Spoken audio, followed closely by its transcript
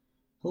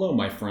Hello,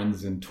 my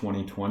friends in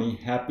 2020.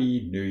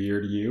 Happy New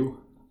Year to you.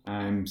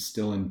 I'm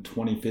still in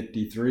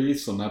 2053,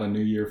 so not a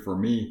new year for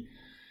me.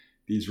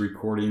 These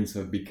recordings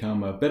have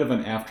become a bit of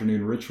an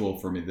afternoon ritual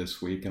for me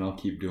this week, and I'll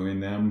keep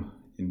doing them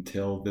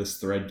until this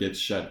thread gets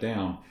shut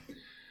down.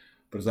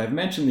 But as I've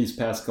mentioned these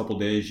past couple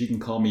days, you can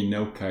call me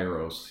No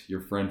Kairos, your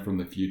friend from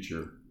the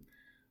future.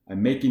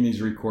 I'm making these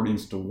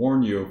recordings to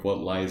warn you of what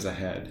lies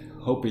ahead,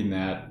 hoping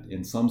that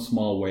in some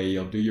small way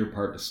you'll do your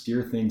part to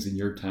steer things in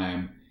your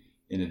time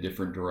in a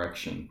different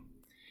direction.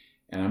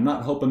 And I'm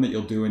not hoping that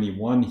you'll do any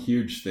one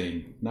huge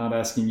thing, not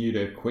asking you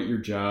to quit your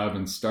job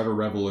and start a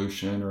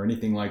revolution or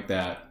anything like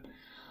that.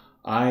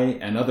 I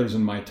and others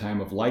in my time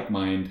of like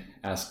mind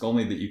ask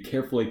only that you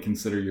carefully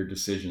consider your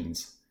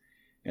decisions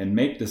and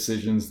make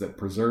decisions that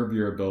preserve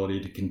your ability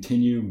to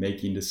continue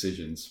making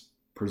decisions,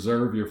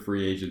 preserve your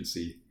free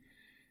agency.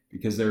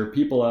 Because there are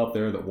people out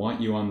there that want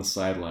you on the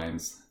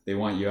sidelines. They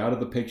want you out of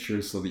the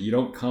picture so that you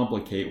don't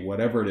complicate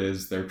whatever it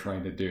is they're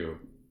trying to do.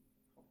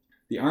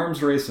 The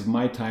arms race of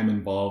my time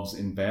involves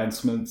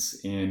advancements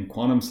in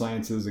quantum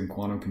sciences and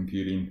quantum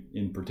computing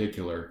in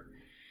particular.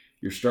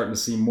 You're starting to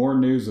see more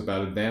news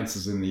about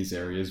advances in these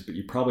areas, but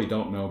you probably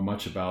don't know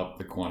much about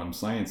the quantum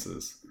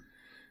sciences.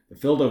 The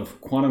field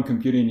of quantum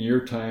computing in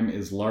your time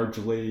is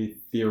largely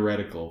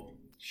theoretical.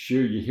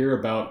 Sure, you hear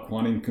about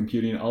quantum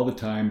computing all the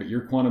time, but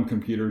your quantum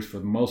computers for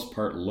the most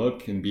part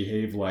look and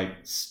behave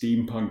like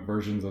steampunk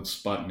versions of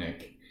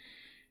Sputnik.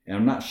 And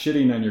I'm not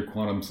shitting on your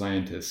quantum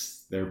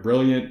scientists. They're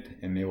brilliant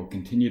and they will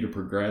continue to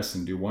progress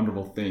and do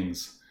wonderful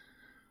things.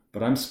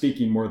 But I'm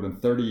speaking more than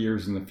 30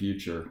 years in the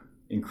future.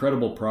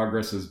 Incredible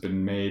progress has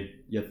been made,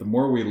 yet the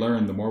more we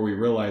learn, the more we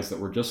realize that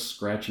we're just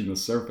scratching the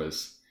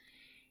surface.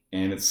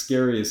 And it's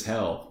scary as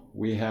hell.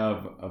 We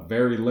have a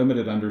very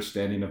limited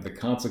understanding of the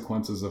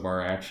consequences of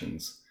our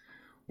actions.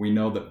 We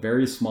know that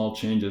very small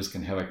changes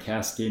can have a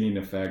cascading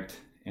effect,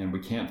 and we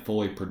can't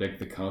fully predict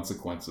the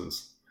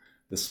consequences.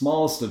 The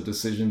smallest of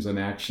decisions and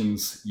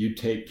actions you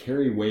take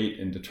carry weight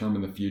and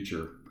determine the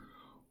future.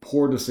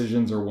 Poor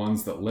decisions are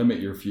ones that limit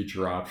your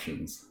future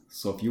options.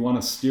 So if you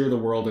want to steer the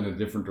world in a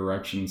different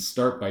direction,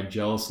 start by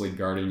jealously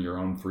guarding your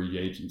own free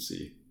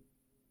agency.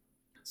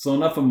 So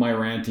enough of my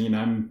ranting.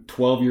 I'm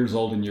 12 years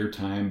old in your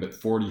time, but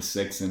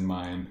 46 in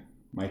mine.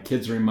 My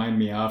kids remind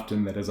me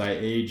often that as I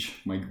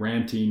age, my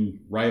ranting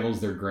rivals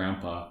their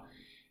grandpa,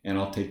 and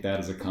I'll take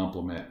that as a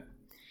compliment.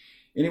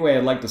 Anyway,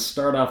 I'd like to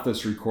start off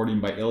this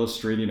recording by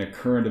illustrating a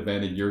current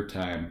event in your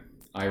time.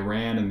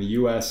 Iran and the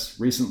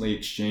US recently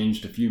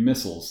exchanged a few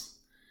missiles.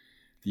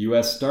 The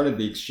US started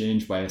the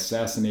exchange by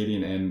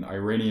assassinating an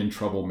Iranian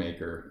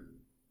troublemaker,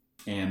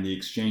 and the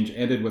exchange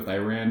ended with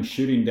Iran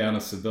shooting down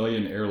a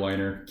civilian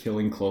airliner,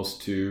 killing close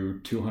to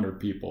 200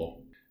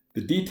 people.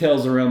 The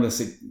details around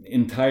this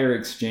entire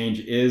exchange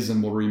is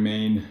and will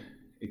remain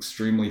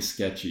extremely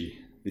sketchy.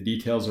 The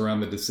details around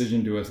the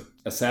decision to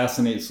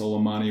assassinate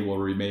Soleimani will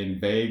remain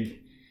vague,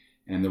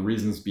 and the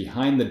reasons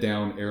behind the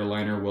downed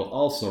airliner will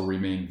also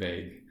remain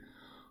vague.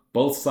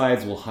 Both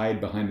sides will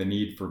hide behind the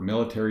need for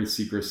military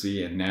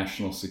secrecy and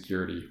national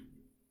security.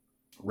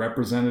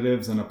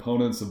 Representatives and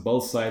opponents of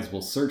both sides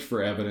will search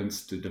for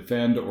evidence to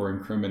defend or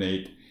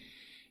incriminate,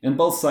 and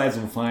both sides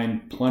will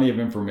find plenty of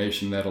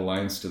information that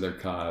aligns to their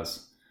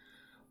cause.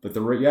 But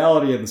the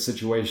reality of the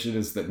situation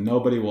is that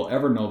nobody will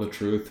ever know the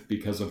truth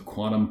because of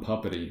quantum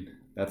puppeting.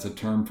 That's a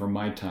term from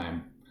my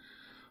time.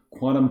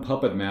 Quantum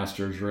puppet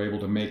masters are able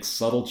to make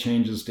subtle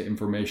changes to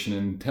information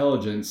and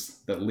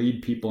intelligence that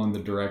lead people in the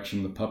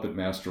direction the puppet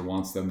master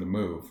wants them to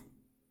move.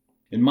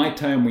 In my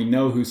time, we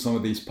know who some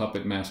of these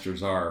puppet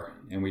masters are,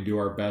 and we do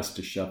our best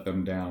to shut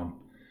them down.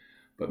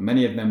 But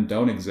many of them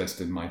don't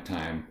exist in my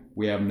time.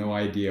 We have no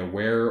idea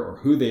where or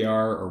who they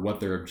are or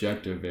what their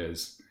objective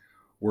is.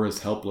 We're as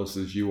helpless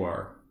as you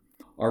are.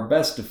 Our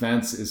best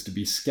defense is to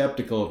be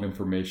skeptical of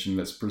information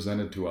that's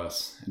presented to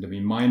us and to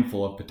be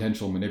mindful of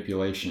potential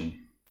manipulation.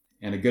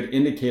 And a good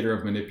indicator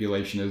of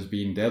manipulation is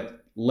being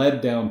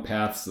led down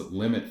paths that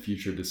limit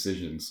future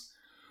decisions,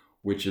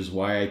 which is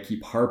why I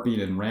keep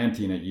harping and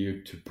ranting at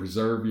you to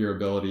preserve your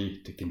ability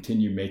to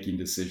continue making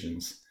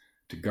decisions,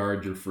 to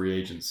guard your free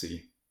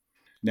agency.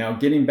 Now,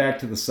 getting back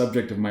to the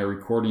subject of my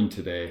recording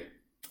today,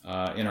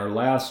 in our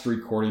last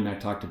recording, I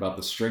talked about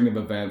the string of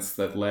events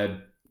that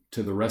led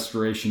to the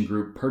Restoration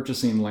Group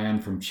purchasing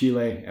land from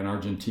Chile and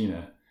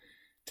Argentina.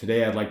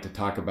 Today, I'd like to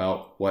talk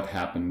about what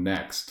happened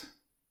next.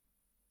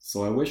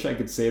 So I wish I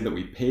could say that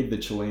we paid the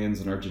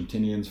Chileans and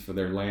Argentinians for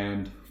their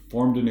land,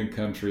 formed a new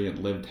country, and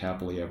lived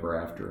happily ever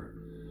after.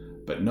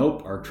 But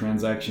nope, our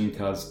transaction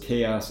caused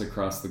chaos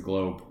across the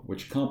globe,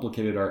 which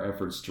complicated our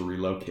efforts to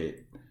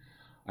relocate.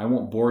 I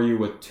won't bore you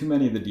with too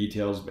many of the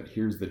details, but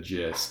here's the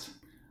gist.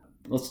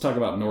 Let's talk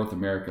about North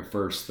America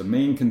first. The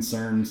main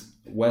concerns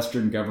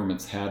Western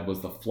governments had was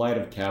the flight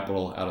of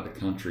capital out of the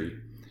country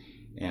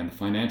and the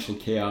financial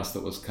chaos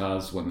that was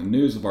caused when the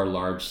news of our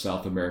large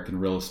South American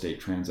real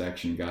estate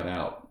transaction got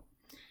out.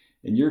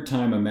 In your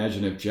time,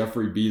 imagine if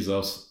Jeffrey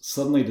Bezos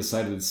suddenly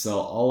decided to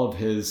sell all of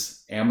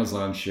his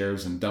Amazon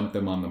shares and dump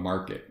them on the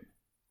market.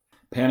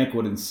 Panic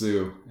would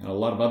ensue, and a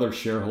lot of other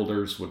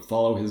shareholders would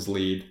follow his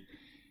lead,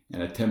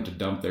 and attempt to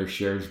dump their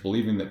shares,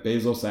 believing that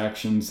Bezos'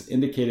 actions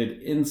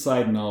indicated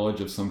inside knowledge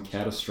of some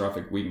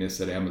catastrophic weakness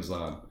at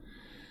Amazon.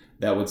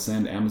 That would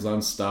send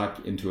Amazon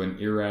stock into an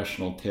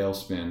irrational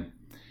tailspin.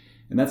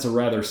 And that's a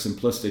rather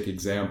simplistic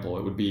example.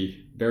 It would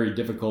be very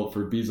difficult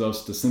for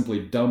Bezos to simply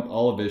dump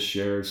all of his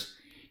shares.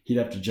 He'd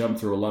have to jump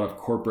through a lot of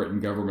corporate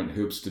and government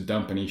hoops to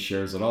dump any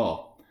shares at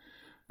all.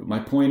 But my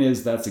point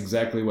is, that's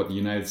exactly what the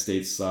United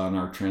States saw in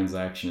our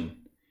transaction.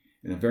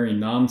 In a very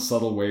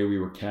non-subtle way, we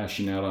were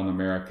cashing out on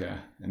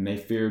America, and they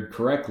feared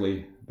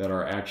correctly that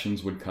our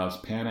actions would cause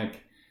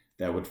panic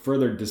that would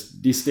further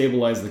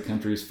destabilize the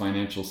country's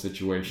financial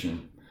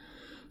situation.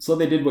 So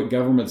they did what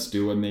governments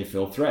do when they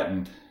feel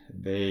threatened.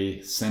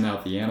 They sent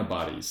out the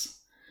antibodies.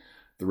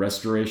 The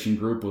Restoration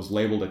Group was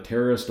labeled a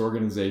terrorist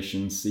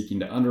organization seeking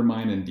to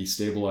undermine and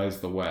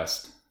destabilize the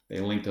West. They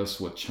linked us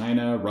with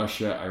China,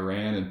 Russia,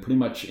 Iran, and pretty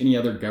much any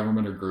other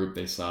government or group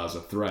they saw as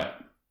a threat.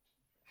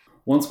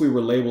 Once we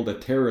were labeled a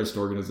terrorist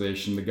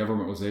organization, the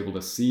government was able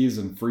to seize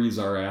and freeze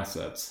our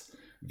assets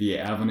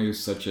via avenues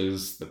such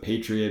as the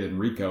Patriot and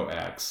RICO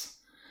Acts.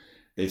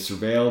 They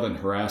surveilled and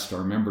harassed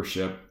our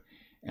membership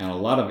and a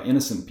lot of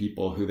innocent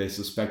people who they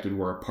suspected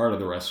were a part of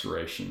the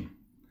restoration.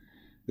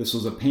 This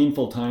was a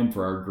painful time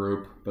for our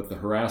group, but the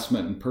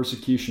harassment and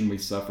persecution we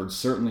suffered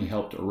certainly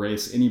helped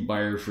erase any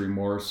buyer's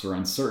remorse or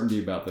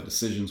uncertainty about the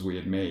decisions we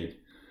had made.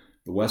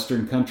 The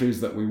Western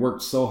countries that we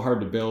worked so hard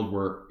to build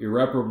were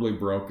irreparably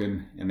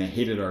broken, and they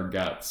hated our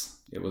guts.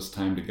 It was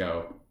time to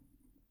go.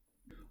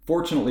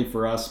 Fortunately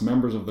for us,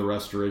 members of the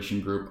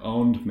Restoration Group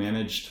owned,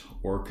 managed,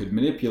 or could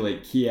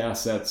manipulate key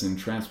assets in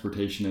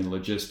transportation and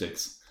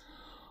logistics.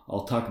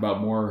 I'll talk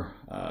about more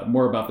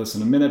about this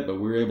in a minute, but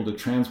we were able to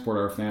transport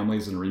our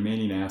families and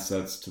remaining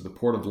assets to the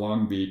port of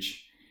Long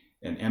Beach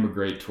and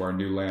emigrate to our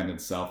new land in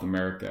South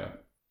America.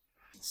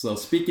 So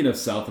speaking of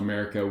South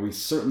America, we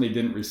certainly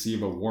didn't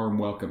receive a warm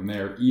welcome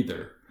there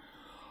either.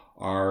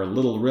 Our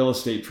little real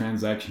estate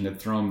transaction had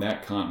thrown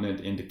that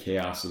continent into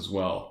chaos as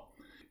well.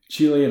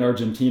 Chile and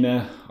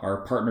Argentina,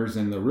 our partners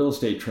in the real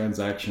estate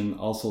transaction,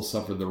 also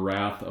suffered the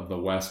wrath of the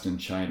West and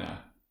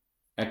China.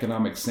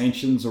 Economic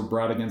sanctions were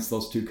brought against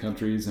those two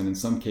countries, and in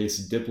some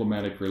cases,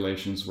 diplomatic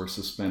relations were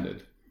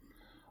suspended.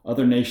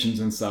 Other nations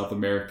in South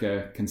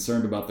America,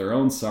 concerned about their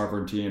own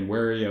sovereignty and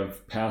wary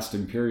of past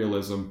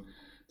imperialism,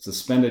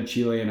 suspended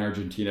Chile and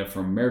Argentina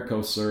from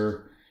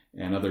Mercosur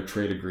and other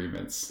trade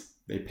agreements.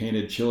 They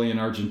painted Chile and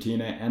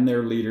Argentina and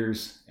their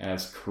leaders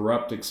as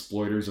corrupt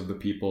exploiters of the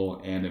people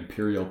and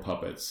imperial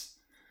puppets.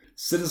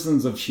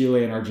 Citizens of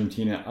Chile and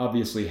Argentina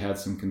obviously had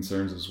some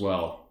concerns as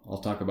well. I'll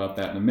talk about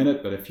that in a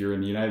minute, but if you're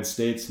in the United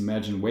States,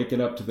 imagine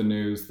waking up to the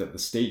news that the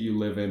state you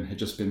live in had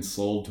just been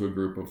sold to a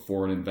group of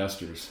foreign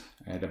investors.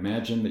 I'd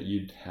imagine that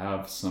you'd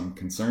have some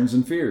concerns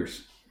and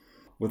fears.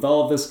 With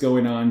all of this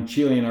going on,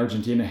 Chile and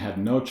Argentina had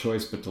no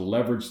choice but to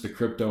leverage the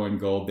crypto and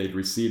gold they'd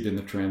received in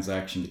the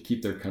transaction to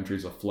keep their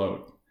countries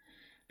afloat.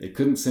 They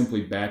couldn't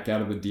simply back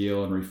out of the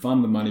deal and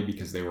refund the money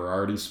because they were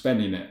already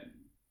spending it.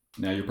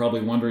 Now you're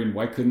probably wondering,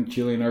 why couldn't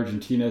Chile and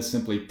Argentina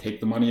simply take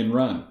the money and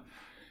run?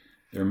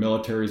 Their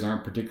militaries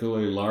aren't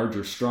particularly large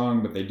or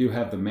strong, but they do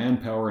have the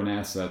manpower and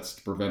assets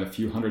to prevent a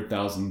few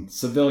 100,000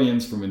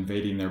 civilians from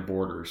invading their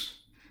borders.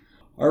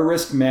 Our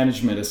risk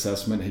management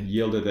assessment had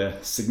yielded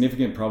a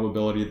significant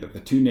probability that the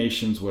two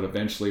nations would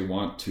eventually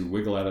want to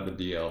wiggle out of the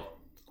deal.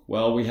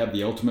 Well, we had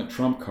the ultimate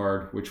trump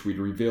card, which we'd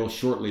reveal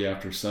shortly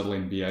after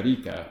settling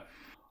Villarrica.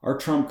 Our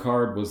trump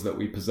card was that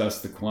we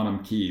possessed the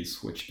quantum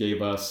keys, which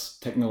gave us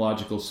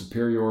technological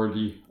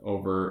superiority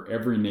over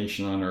every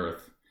nation on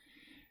Earth.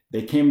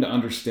 They came to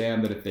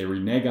understand that if they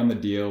renege on the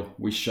deal,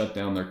 we shut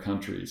down their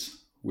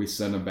countries. We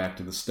send them back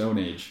to the Stone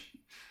Age.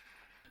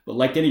 But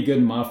like any good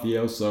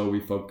mafioso, we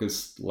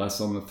focused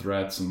less on the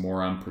threats and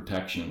more on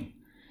protection.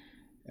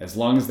 As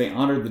long as they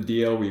honored the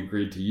deal, we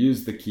agreed to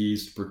use the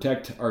keys to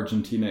protect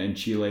Argentina and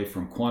Chile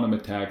from quantum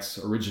attacks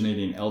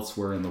originating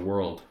elsewhere in the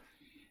world.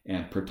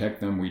 And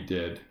protect them we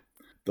did.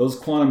 Those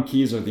quantum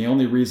keys are the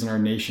only reason our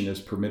nation is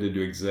permitted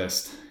to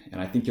exist, and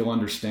I think you'll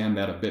understand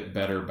that a bit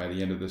better by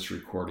the end of this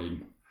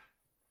recording.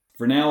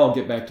 For now, I'll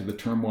get back to the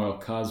turmoil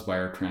caused by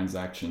our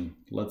transaction.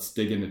 Let's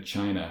dig into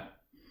China.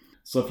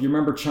 So if you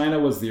remember, China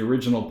was the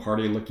original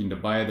party looking to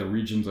buy the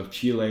regions of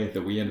Chile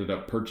that we ended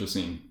up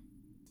purchasing.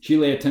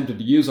 Chile attempted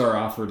to use our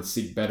offer to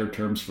seek better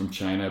terms from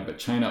China, but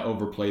China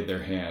overplayed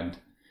their hand.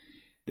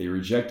 They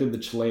rejected the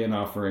Chilean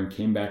offer and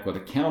came back with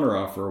a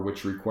counteroffer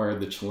which required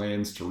the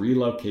Chileans to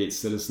relocate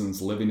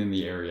citizens living in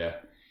the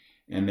area,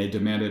 and they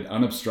demanded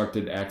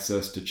unobstructed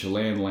access to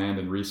Chilean land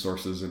and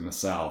resources in the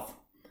south.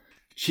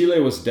 Chile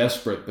was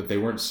desperate, but they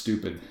weren't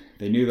stupid.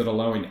 They knew that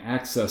allowing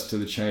access to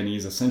the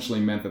Chinese essentially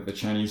meant that the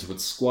Chinese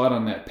would squat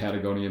on that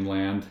Patagonian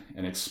land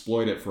and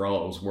exploit it for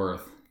all it was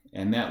worth.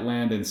 And that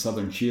land in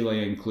southern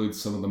Chile includes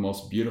some of the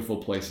most beautiful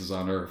places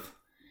on Earth.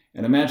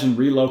 And imagine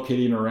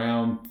relocating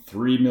around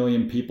 3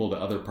 million people to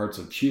other parts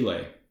of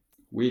Chile.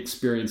 We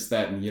experienced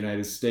that in the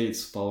United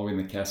States following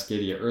the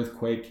Cascadia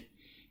earthquake,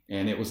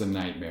 and it was a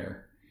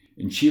nightmare.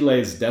 In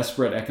Chile's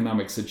desperate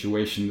economic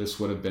situation, this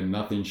would have been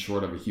nothing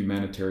short of a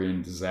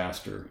humanitarian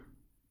disaster.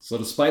 So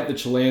despite the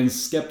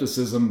Chileans'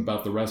 skepticism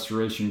about the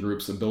Restoration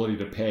Group's ability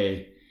to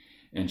pay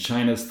and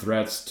China's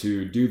threats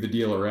to do the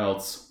deal or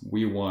else,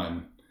 we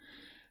won.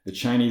 The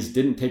Chinese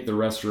didn't take the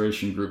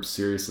Restoration Group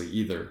seriously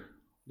either.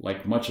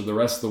 Like much of the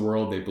rest of the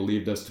world, they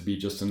believed us to be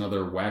just another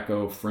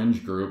wacko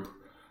fringe group,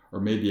 or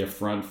maybe a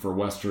front for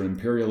Western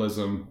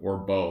imperialism, or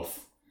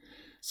both.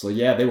 So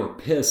yeah, they were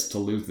pissed to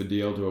lose the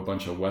deal to a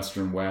bunch of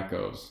Western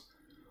wackos.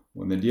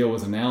 When the deal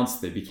was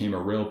announced, they became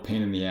a real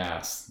pain in the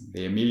ass.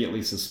 They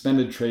immediately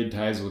suspended trade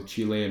ties with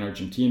Chile and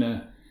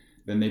Argentina.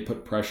 Then they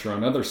put pressure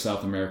on other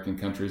South American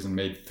countries and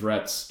made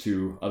threats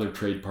to other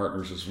trade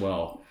partners as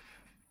well.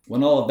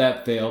 When all of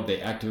that failed,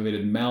 they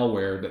activated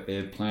malware that they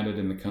had planted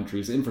in the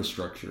country's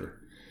infrastructure.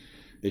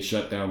 They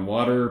shut down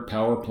water,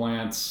 power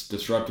plants,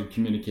 disrupted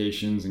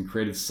communications, and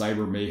created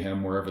cyber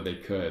mayhem wherever they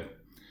could.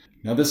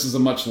 Now, this is a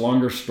much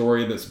longer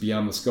story that's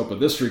beyond the scope of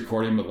this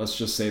recording, but let's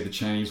just say the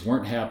Chinese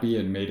weren't happy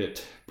and made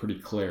it pretty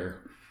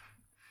clear.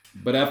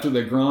 But after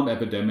the Grand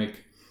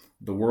epidemic,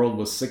 the world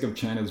was sick of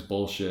China's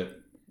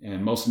bullshit,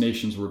 and most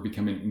nations were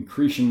becoming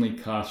increasingly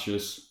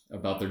cautious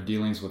about their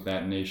dealings with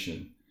that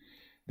nation.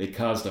 They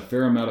caused a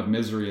fair amount of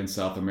misery in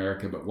South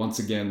America, but once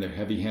again, their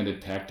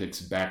heavy-handed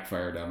tactics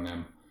backfired on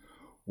them.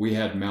 We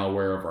had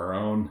malware of our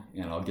own,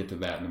 and I'll get to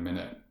that in a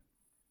minute.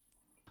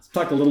 Let's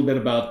talk a little bit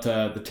about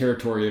the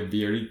territory of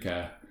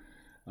Villarrica.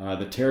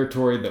 The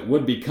territory that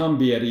would become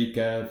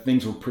Villarrica,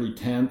 things were pretty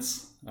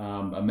tense.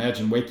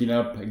 Imagine waking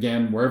up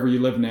again wherever you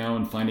live now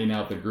and finding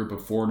out that a group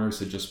of foreigners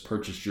had just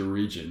purchased your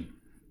region.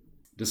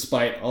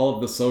 Despite all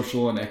of the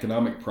social and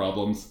economic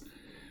problems,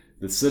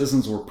 the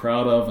citizens were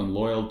proud of and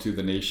loyal to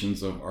the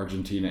nations of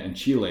Argentina and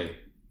Chile.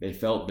 They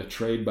felt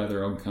betrayed by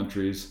their own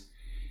countries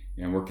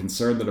and were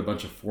concerned that a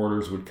bunch of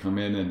foreigners would come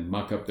in and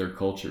muck up their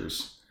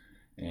cultures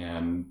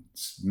and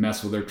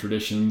mess with their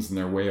traditions and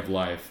their way of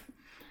life.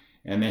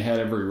 And they had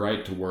every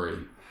right to worry.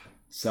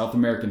 South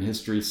American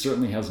history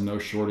certainly has no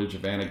shortage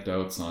of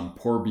anecdotes on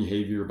poor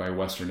behavior by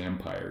Western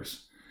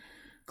empires.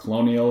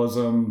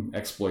 Colonialism,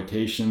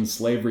 exploitation,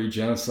 slavery,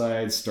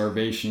 genocide,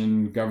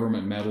 starvation,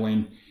 government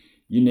meddling,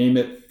 you name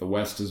it, the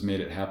West has made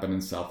it happen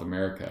in South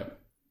America.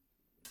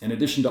 In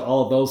addition to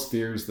all of those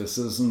fears, the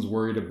citizens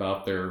worried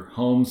about their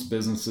homes,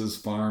 businesses,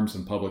 farms,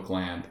 and public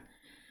land.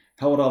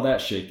 How would all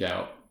that shake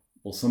out?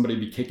 Will somebody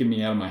be kicking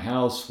me out of my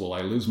house? Will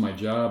I lose my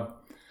job?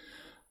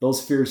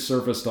 Those fears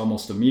surfaced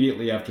almost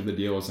immediately after the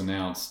deal was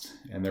announced,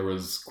 and there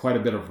was quite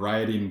a bit of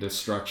rioting and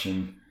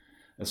destruction,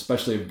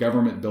 especially of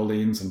government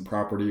buildings and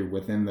property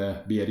within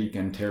the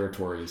Villarrican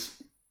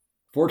territories.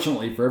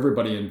 Fortunately for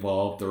everybody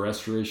involved, the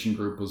Restoration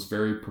Group was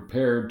very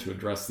prepared to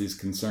address these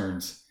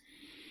concerns.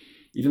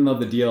 Even though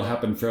the deal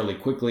happened fairly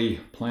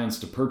quickly, plans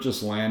to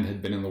purchase land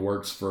had been in the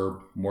works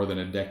for more than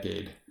a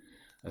decade.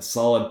 A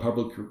solid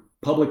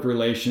public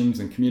relations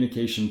and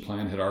communication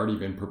plan had already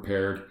been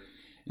prepared,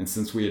 and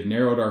since we had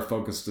narrowed our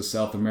focus to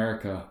South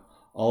America,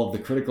 all of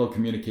the critical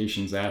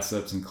communications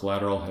assets and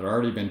collateral had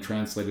already been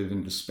translated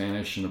into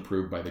Spanish and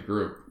approved by the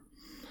group.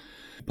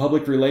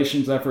 Public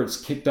relations efforts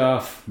kicked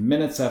off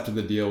minutes after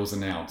the deal was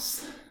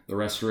announced. The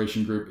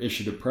Restoration Group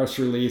issued a press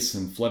release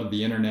and flooded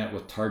the internet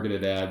with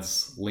targeted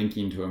ads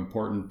linking to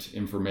important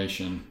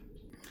information.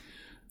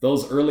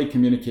 Those early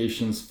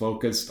communications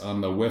focused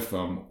on the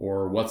WIFM,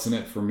 or what's in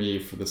it for me,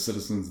 for the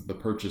citizens of the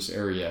purchase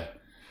area.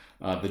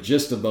 The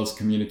gist of those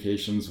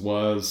communications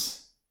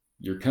was,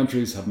 your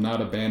countries have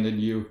not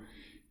abandoned you.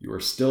 You are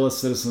still a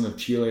citizen of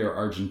Chile or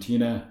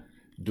Argentina.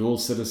 Dual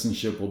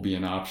citizenship will be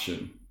an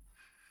option.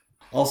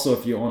 Also,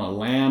 if you own a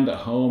land, a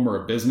home, or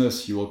a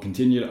business, you will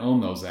continue to own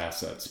those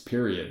assets,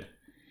 period.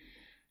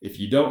 If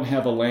you don't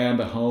have a land,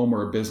 a home,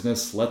 or a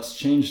business, let's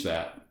change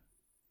that.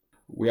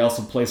 We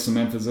also place some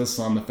emphasis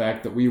on the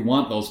fact that we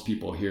want those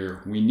people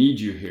here. We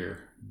need you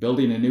here.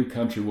 Building a new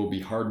country will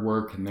be hard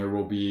work, and there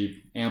will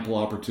be ample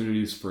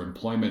opportunities for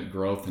employment,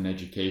 growth, and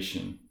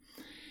education.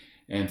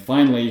 And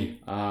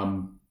finally,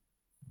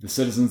 the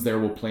citizens there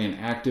will play an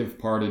active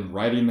part in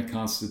writing the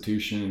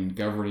Constitution and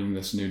governing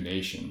this new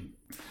nation.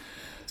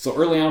 So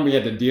early on, we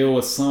had to deal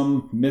with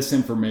some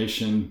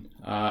misinformation.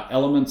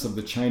 Elements of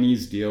the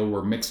Chinese deal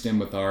were mixed in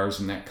with ours,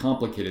 and that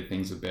complicated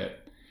things a bit.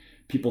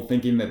 People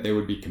thinking that they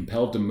would be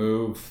compelled to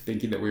move,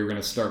 thinking that we were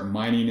going to start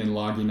mining and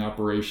logging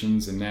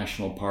operations in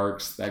national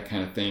parks, that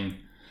kind of thing.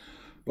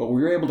 But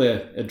we were able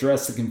to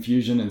address the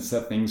confusion and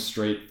set things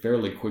straight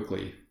fairly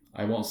quickly.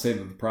 I won't say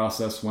that the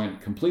process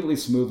went completely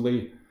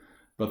smoothly,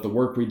 but the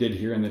work we did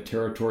here in the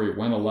territory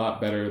went a lot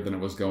better than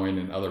it was going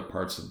in other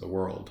parts of the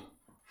world.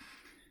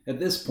 At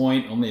this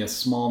point, only a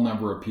small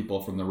number of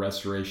people from the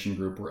Restoration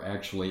Group were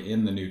actually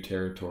in the new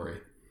territory.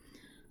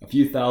 A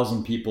few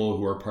thousand people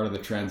who were part of the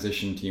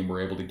transition team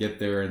were able to get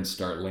there and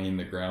start laying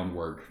the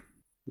groundwork.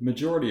 The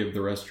majority of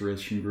the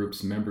Restoration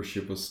Group's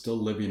membership was still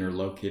living or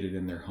located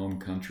in their home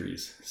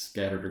countries,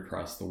 scattered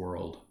across the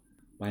world.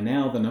 By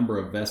now, the number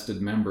of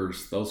vested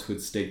members, those who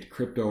had staked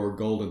crypto or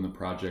gold in the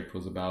project,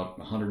 was about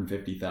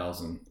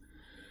 150,000.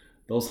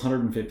 Those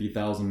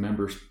 150,000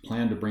 members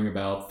planned to bring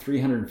about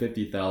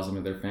 350,000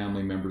 of their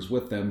family members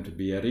with them to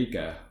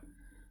Villarrica.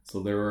 So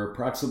there were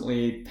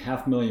approximately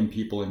 500,000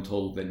 people in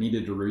total that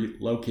needed to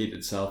relocate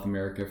to South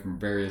America from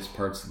various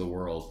parts of the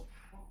world.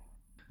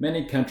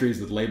 Many countries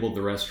had labeled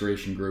the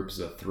restoration group as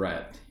a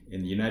threat.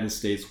 In the United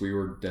States, we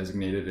were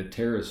designated a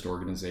terrorist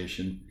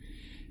organization,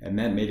 and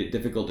that made it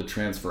difficult to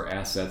transfer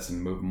assets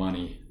and move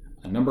money.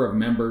 A number of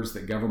members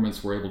that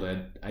governments were able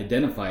to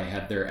identify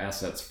had their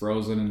assets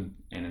frozen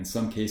and in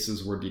some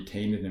cases were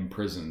detained and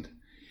imprisoned.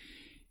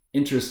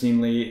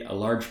 Interestingly, a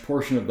large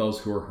portion of those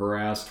who were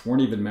harassed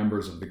weren't even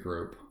members of the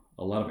group.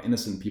 A lot of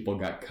innocent people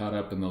got caught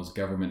up in those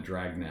government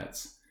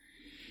dragnets.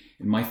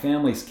 In my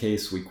family's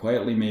case, we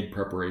quietly made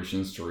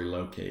preparations to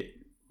relocate.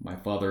 My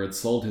father had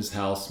sold his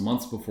house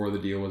months before the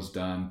deal was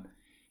done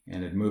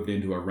and had moved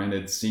into a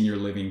rented senior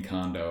living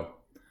condo.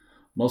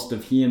 Most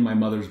of he and my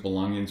mother's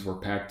belongings were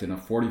packed in a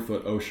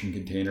 40-foot ocean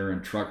container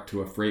and trucked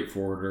to a freight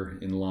forwarder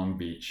in Long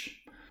Beach.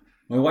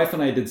 My wife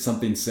and I did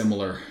something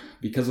similar.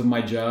 Because of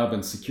my job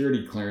and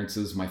security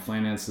clearances, my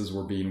finances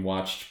were being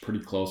watched pretty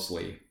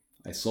closely.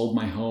 I sold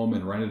my home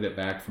and rented it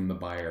back from the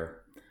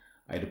buyer.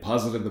 I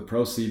deposited the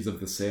proceeds of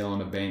the sale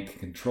in a bank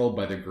controlled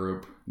by the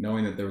group,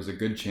 knowing that there was a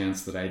good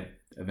chance that I'd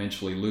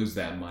eventually lose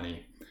that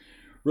money.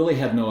 Really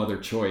had no other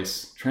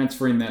choice.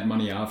 Transferring that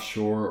money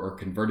offshore or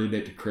converting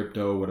it to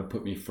crypto would have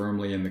put me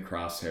firmly in the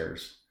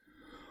crosshairs.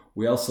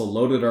 We also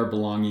loaded our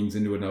belongings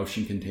into an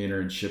ocean container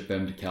and shipped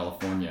them to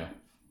California.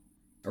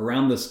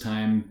 Around this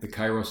time, the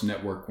Kairos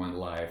network went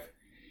live.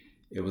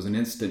 It was an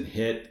instant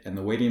hit, and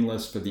the waiting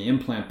list for the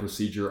implant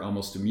procedure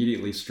almost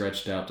immediately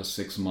stretched out to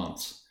 6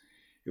 months.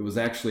 It was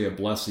actually a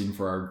blessing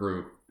for our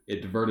group.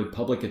 It diverted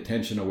public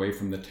attention away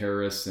from the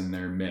terrorists in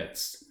their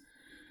midst.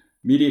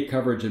 Media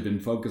coverage had been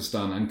focused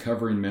on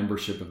uncovering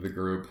membership of the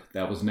group.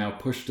 That was now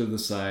pushed to the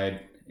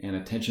side, and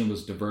attention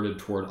was diverted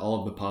toward all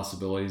of the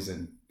possibilities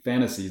and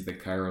fantasies that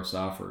Kairos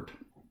offered.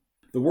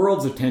 The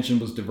world's attention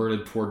was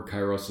diverted toward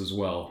Kairos as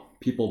well.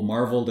 People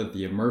marveled at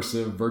the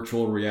immersive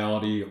virtual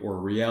reality or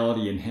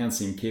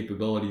reality-enhancing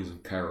capabilities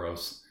of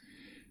Kairos.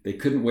 They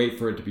couldn't wait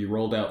for it to be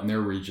rolled out in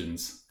their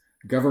regions.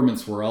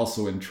 Governments were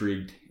also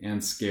intrigued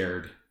and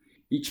scared.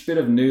 Each bit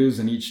of news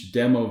and each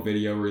demo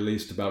video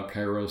released about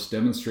Kairos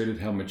demonstrated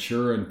how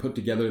mature and put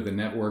together the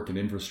network and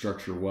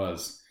infrastructure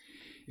was.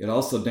 It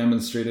also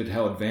demonstrated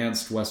how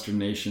advanced Western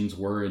nations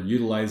were in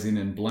utilizing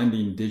and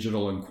blending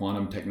digital and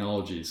quantum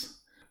technologies.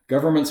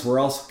 Governments were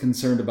also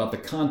concerned about the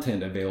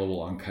content available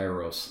on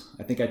Kairos.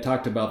 I think I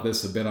talked about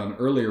this a bit on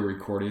earlier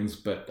recordings,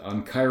 but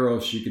on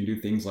Kairos you can do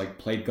things like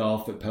play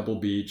golf at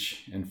Pebble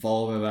Beach and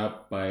follow that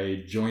up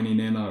by joining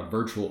in on a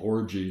virtual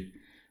orgy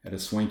at a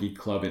swanky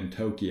club in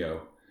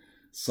Tokyo.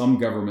 Some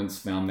governments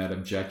found that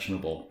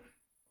objectionable.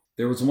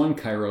 There was one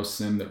Kairos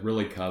sim that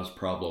really caused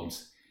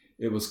problems.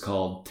 It was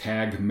called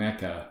Tag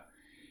Mecca.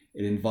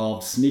 It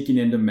involved sneaking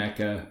into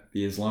Mecca,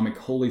 the Islamic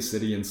holy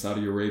city in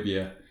Saudi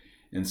Arabia,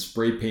 and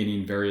spray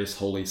painting various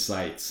holy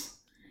sites.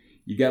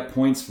 You got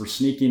points for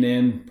sneaking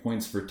in,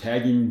 points for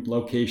tagging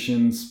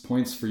locations,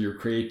 points for your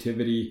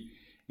creativity,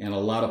 and a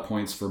lot of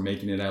points for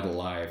making it out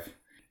alive.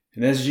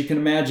 And as you can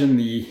imagine,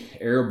 the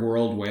Arab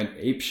world went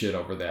apeshit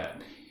over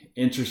that.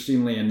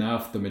 Interestingly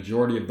enough, the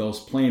majority of those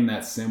playing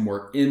that sim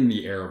were in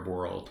the Arab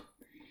world.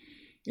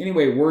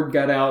 Anyway, word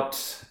got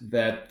out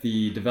that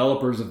the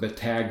developers of the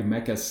Tag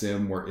Mecca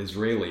sim were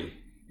Israeli,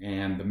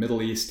 and the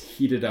Middle East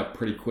heated up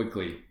pretty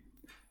quickly.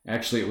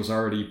 Actually, it was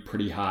already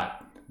pretty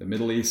hot. The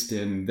Middle East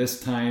in this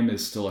time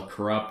is still a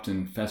corrupt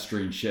and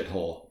festering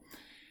shithole.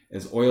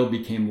 As oil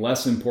became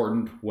less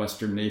important,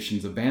 Western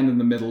nations abandoned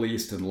the Middle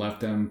East and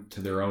left them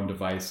to their own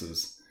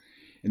devices.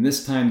 In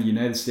this time, the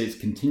United States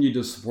continued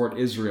to support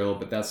Israel,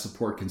 but that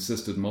support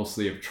consisted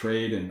mostly of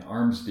trade and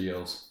arms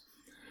deals.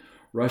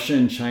 Russia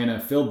and China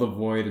filled the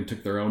void and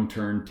took their own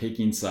turn,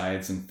 taking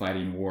sides and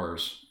fighting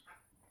wars.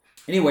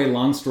 Anyway,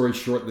 long story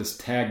short, this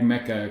Tag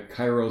Mecca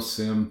Kairos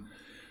sim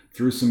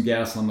threw some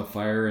gas on the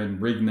fire and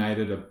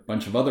reignited a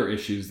bunch of other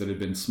issues that had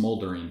been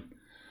smoldering.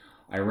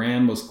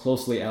 Iran was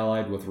closely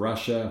allied with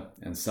Russia,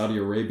 and Saudi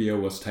Arabia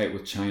was tight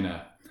with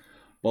China.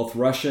 Both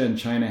Russia and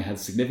China had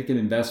significant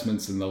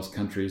investments in those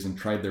countries and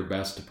tried their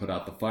best to put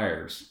out the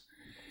fires.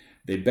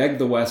 They begged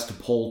the West to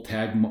pull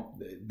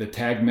the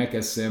Tag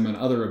Mecca sim and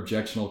other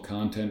objectionable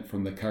content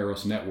from the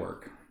Kairos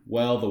network.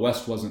 Well, the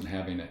West wasn't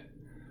having it.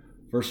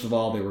 First of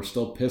all, they were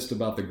still pissed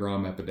about the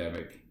Grom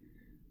epidemic.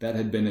 That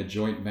had been a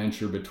joint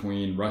venture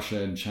between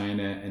Russia and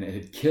China, and it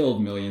had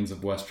killed millions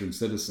of Western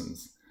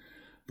citizens.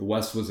 The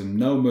West was in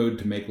no mood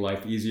to make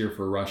life easier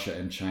for Russia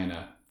and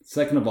China.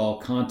 Second of all,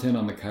 content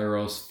on the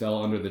Kairos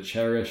fell under the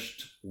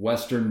cherished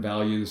Western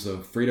values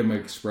of freedom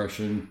of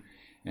expression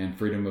and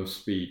freedom of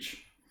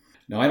speech.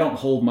 Now, I don't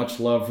hold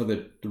much love for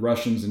the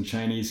Russians and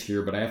Chinese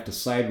here, but I have to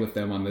side with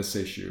them on this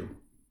issue.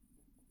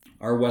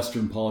 Our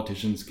Western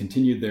politicians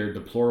continued their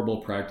deplorable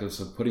practice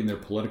of putting their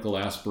political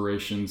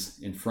aspirations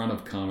in front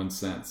of common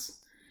sense.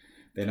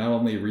 They not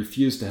only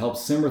refused to help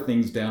simmer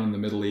things down in the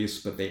Middle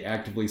East, but they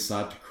actively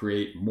sought to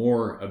create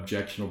more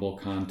objectionable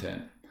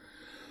content.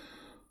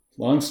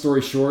 Long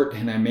story short,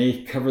 and I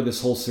may cover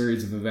this whole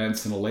series of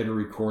events in a later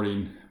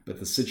recording, but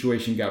the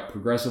situation got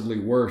progressively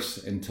worse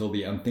until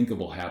the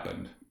unthinkable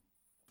happened.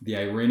 The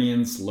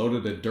Iranians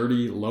loaded a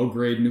dirty,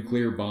 low-grade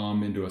nuclear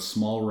bomb into a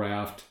small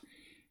raft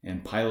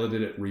and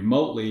piloted it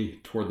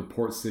remotely toward the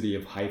port city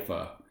of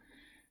Haifa.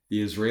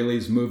 The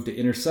Israelis moved to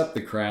intercept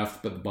the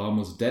craft, but the bomb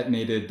was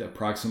detonated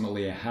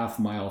approximately a half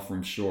mile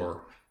from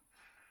shore.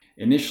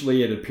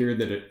 Initially, it appeared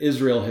that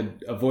Israel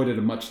had avoided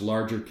a much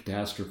larger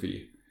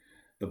catastrophe.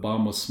 The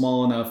bomb was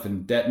small enough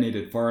and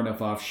detonated far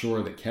enough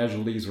offshore that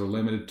casualties were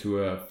limited to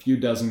a few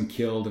dozen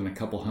killed and a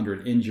couple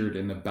hundred injured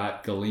in the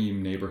Bat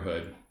Galim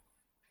neighborhood.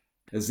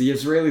 As the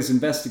Israelis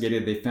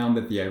investigated, they found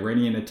that the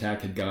Iranian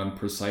attack had gone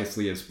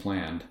precisely as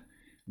planned.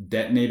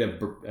 Detonate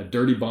a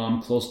dirty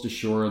bomb close to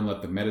shore and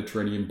let the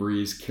Mediterranean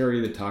breeze carry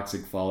the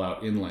toxic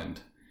fallout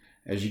inland.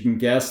 As you can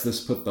guess,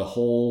 this put the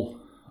whole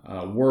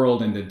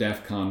world into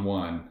DEFCON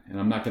 1, and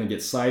I'm not going to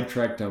get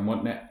sidetracked on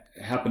what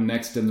happened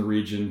next in the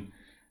region.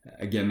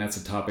 Again, that's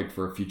a topic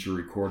for a future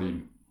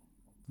recording.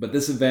 But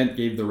this event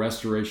gave the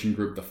restoration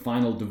group the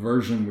final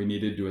diversion we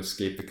needed to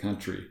escape the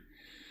country.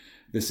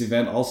 This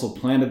event also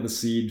planted the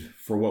seed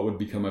for what would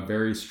become a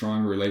very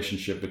strong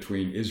relationship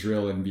between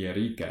Israel and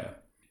Villarrica.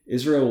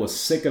 Israel was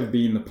sick of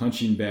being the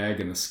punching bag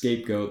and the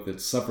scapegoat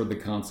that suffered the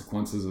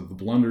consequences of the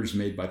blunders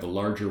made by the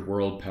larger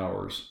world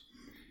powers.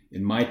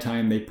 In my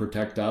time, they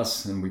protect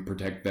us and we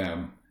protect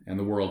them, and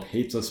the world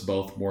hates us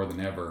both more than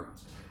ever.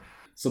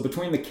 So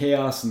between the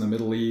chaos in the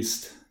Middle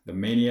East, the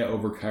mania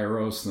over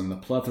Kairos, and the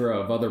plethora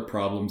of other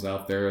problems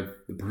out there,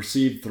 the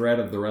perceived threat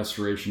of the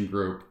restoration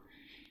group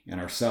and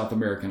our South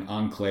American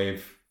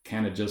enclave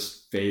kind of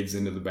just fades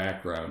into the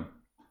background.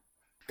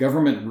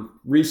 Government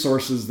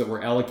resources that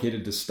were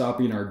allocated to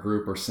stopping our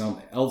group are sent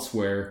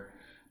elsewhere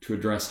to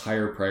address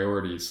higher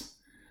priorities.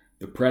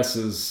 The press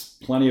has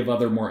plenty of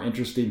other more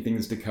interesting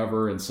things to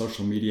cover, and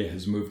social media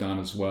has moved on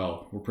as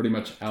well. We're pretty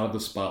much out of the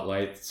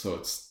spotlight, so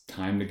it's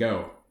time to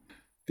go.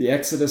 The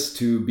exodus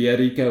to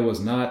Villarrica was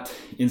not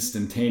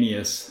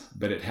instantaneous,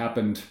 but it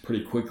happened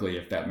pretty quickly,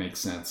 if that makes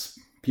sense.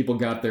 People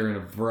got there in a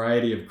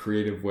variety of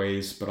creative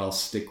ways, but I'll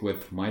stick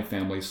with my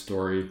family's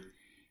story,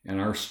 and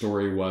our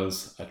story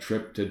was a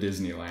trip to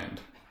Disneyland.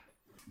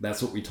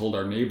 That's what we told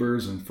our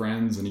neighbors and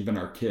friends and even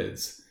our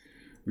kids.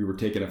 We were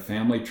taking a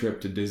family trip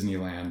to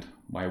Disneyland.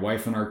 My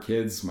wife and our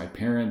kids, my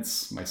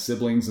parents, my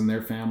siblings and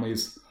their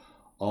families,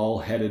 all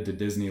headed to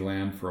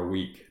Disneyland for a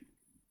week.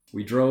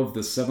 We drove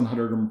the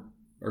 700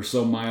 or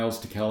so miles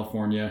to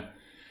California,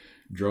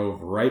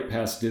 drove right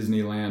past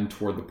Disneyland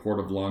toward the port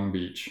of Long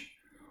Beach.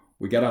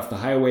 We got off the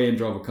highway and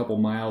drove a couple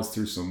miles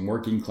through some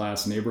working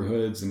class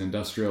neighborhoods and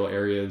industrial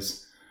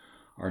areas.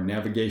 Our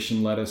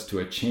navigation led us to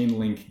a chain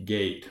link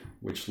gate,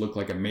 which looked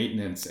like a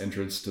maintenance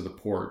entrance to the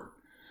port.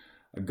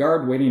 A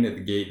guard waiting at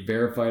the gate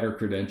verified our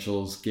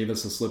credentials, gave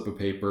us a slip of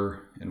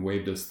paper, and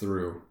waved us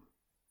through.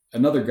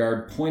 Another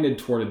guard pointed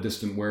toward a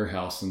distant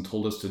warehouse and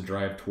told us to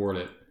drive toward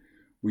it.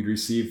 We'd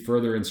received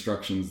further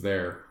instructions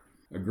there.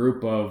 A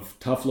group of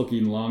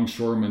tough-looking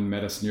longshoremen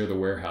met us near the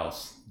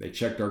warehouse. They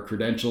checked our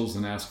credentials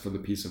and asked for the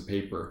piece of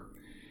paper.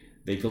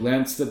 They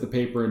glanced at the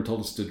paper and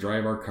told us to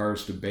drive our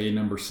cars to bay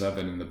number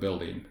 7 in the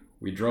building.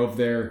 We drove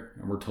there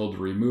and were told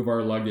to remove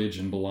our luggage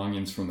and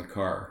belongings from the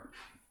car.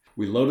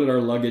 We loaded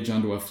our luggage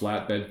onto a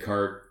flatbed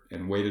cart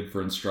and waited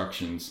for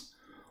instructions.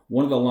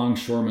 One of the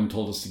longshoremen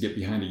told us to get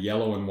behind a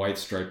yellow and white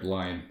striped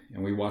line,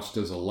 and we watched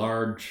as a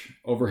large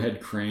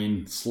overhead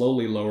crane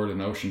slowly lowered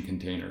an ocean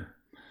container.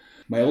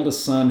 My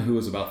oldest son, who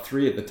was about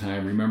 3 at the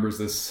time, remembers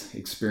this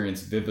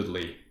experience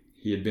vividly.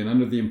 He had been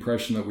under the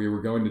impression that we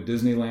were going to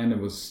Disneyland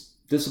and was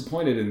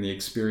disappointed in the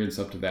experience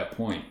up to that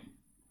point.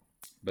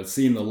 But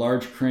seeing the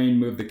large crane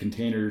move the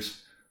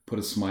containers put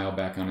a smile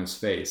back on his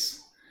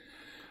face.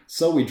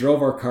 So we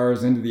drove our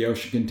cars into the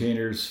ocean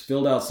containers,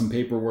 filled out some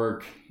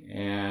paperwork,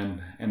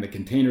 and the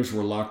containers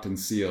were locked and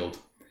sealed.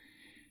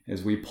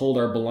 As we pulled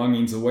our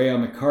belongings away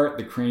on the cart,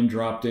 the crane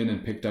dropped in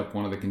and picked up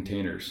one of the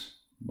containers.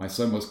 My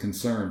son was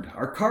concerned.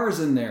 Our car's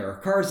in there, our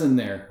car's in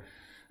there.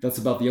 That's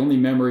about the only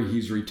memory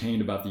he's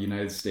retained about the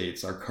United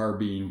States, our car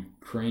being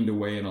craned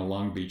away in a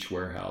Long Beach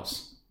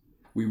warehouse.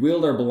 We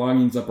wheeled our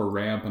belongings up a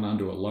ramp and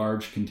onto a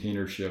large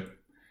container ship.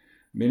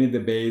 Many of the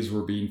bays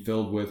were being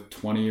filled with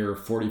 20 or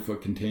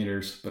 40-foot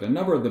containers, but a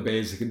number of the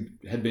bays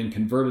had been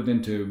converted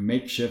into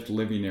makeshift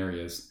living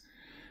areas.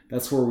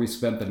 That's where we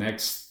spent the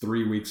next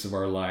 3 weeks of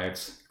our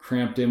lives,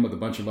 cramped in with a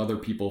bunch of other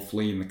people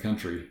fleeing the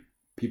country,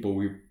 people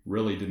we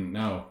really didn't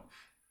know.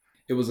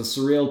 It was a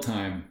surreal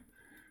time.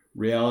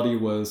 Reality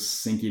was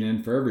sinking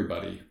in for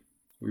everybody.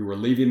 We were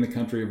leaving the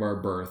country of our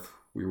birth.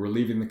 We were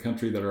leaving the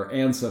country that our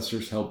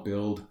ancestors helped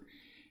build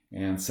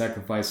and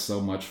sacrificed so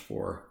much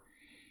for.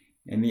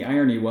 And the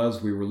irony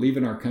was we were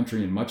leaving our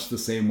country in much the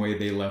same way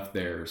they left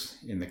theirs,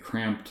 in the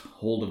cramped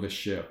hold of a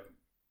ship.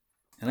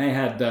 And I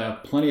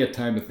had plenty of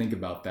time to think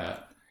about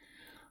that.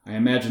 I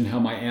imagined how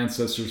my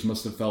ancestors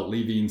must have felt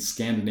leaving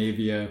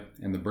Scandinavia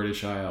and the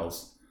British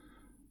Isles.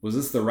 Was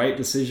this the right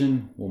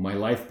decision? Will my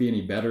life be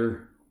any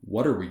better?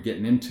 What are we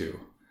getting into?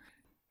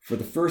 For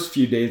the first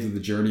few days of the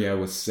journey, I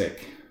was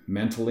sick,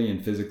 mentally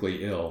and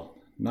physically ill.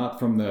 not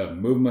from the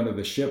movement of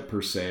the ship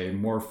per se,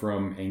 more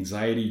from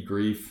anxiety,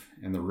 grief,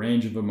 and the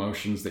range of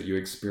emotions that you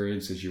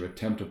experience as you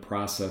attempt to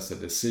process a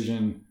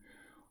decision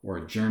or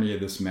a journey of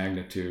this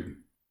magnitude.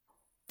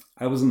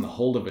 I was in the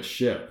hold of a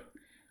ship.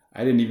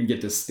 I didn't even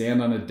get to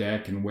stand on a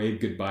deck and wave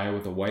goodbye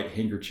with a white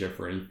handkerchief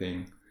or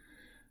anything.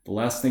 The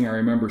last thing I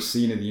remember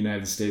seeing in the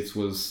United States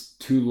was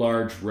 2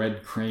 large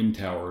red crane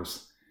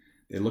towers.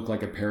 They looked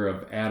like a pair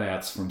of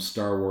AT-ATs from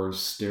Star Wars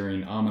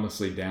staring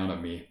ominously down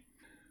at me.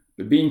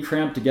 But being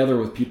cramped together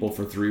with people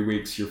for 3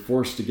 weeks, you're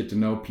forced to get to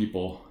know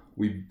people.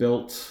 We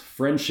built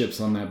friendships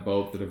on that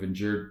boat that have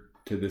endured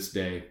to this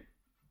day.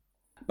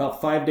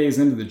 About 5 days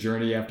into the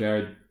journey, after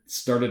I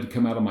started to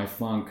come out of my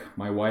funk,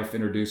 my wife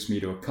introduced me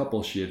to a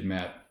couple she had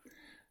met.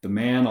 The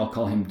man, I'll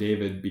call him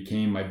David,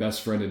 became my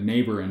best friend and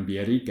neighbor in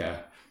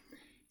Villarrica.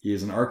 He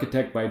is an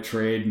architect by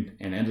trade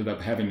and ended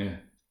up having a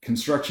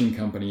construction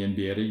company in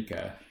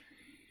Villarrica.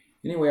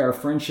 Anyway, our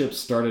friendship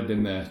started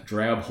in the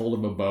drab hold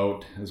of a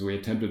boat as we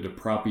attempted to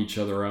prop each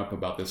other up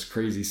about this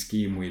crazy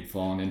scheme we'd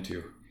fallen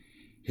into.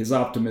 His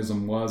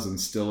optimism was and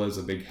still is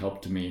a big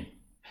help to me.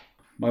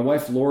 My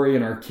wife Lori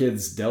and our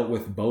kids dealt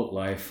with boat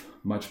life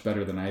much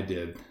better than I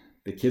did.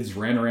 The kids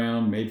ran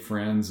around, made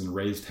friends, and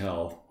raised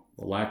hell.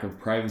 The lack of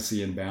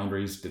privacy and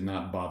boundaries did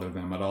not bother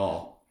them at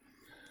all.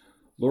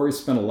 Lori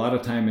spent a lot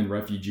of time in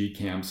refugee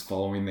camps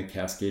following the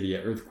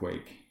Cascadia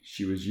earthquake.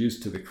 She was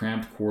used to the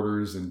cramped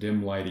quarters and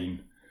dim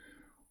lighting.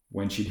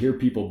 When she'd hear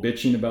people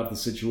bitching about the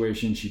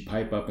situation, she'd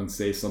pipe up and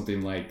say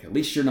something like, "At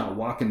least you're not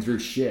walking through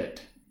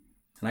shit."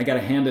 And I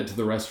gotta hand it to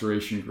the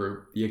restoration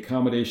group. The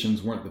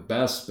accommodations weren't the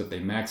best, but they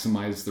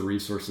maximized the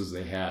resources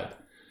they had.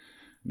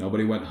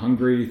 Nobody went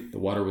hungry, the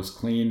water was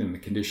clean, and the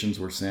conditions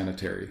were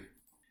sanitary.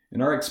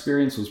 And our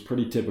experience was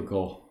pretty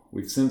typical.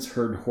 We've since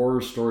heard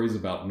horror stories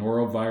about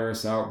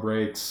norovirus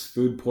outbreaks,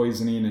 food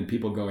poisoning, and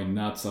people going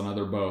nuts on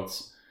other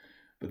boats.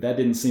 But that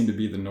didn't seem to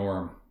be the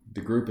norm.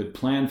 The group had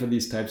planned for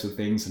these types of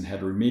things and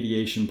had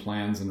remediation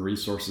plans and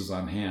resources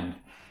on hand.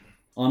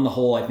 On the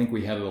whole, I think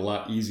we had it a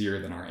lot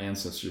easier than our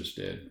ancestors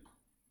did.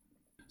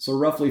 So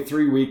roughly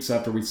 3 weeks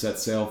after we set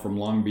sail from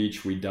Long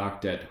Beach, we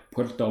docked at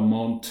Puerto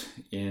Montt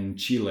in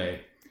Chile.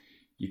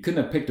 You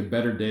couldn't have picked a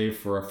better day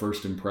for a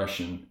first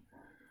impression.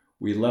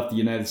 We left the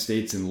United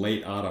States in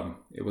late autumn.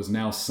 It was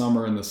now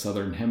summer in the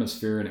southern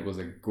hemisphere and it was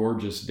a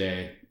gorgeous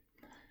day.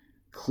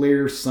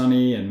 Clear,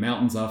 sunny, and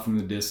mountains off in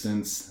the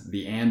distance,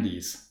 the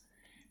Andes.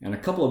 And a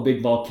couple of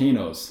big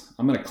volcanoes.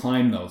 I'm going to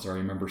climb those, I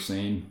remember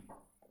saying.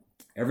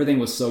 Everything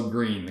was so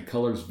green, the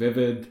colors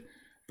vivid,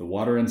 the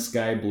water and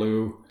sky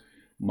blue.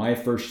 My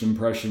first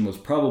impression was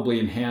probably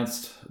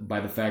enhanced by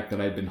the fact that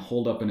I'd been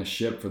holed up in a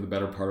ship for the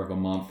better part of a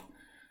month,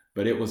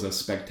 but it was a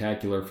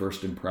spectacular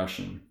first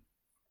impression.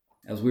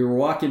 As we were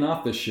walking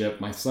off the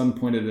ship, my son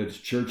pointed at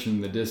a church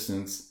in the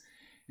distance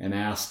and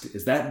asked,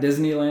 "Is that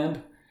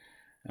Disneyland?"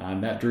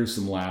 And that drew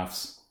some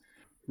laughs.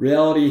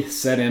 Reality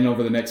set in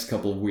over the next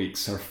couple of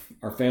weeks.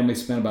 Our family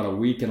spent about a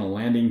week in a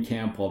landing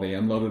camp while they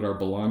unloaded our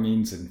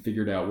belongings and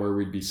figured out where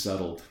we'd be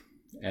settled.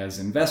 As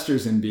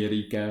investors in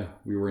Villarrica,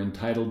 we were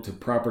entitled to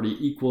property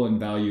equal in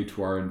value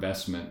to our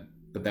investment,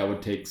 but that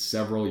would take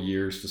several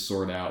years to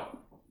sort out.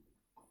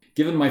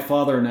 Given my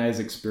father and I's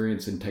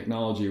experience in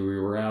technology, we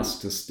were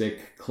asked to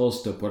stick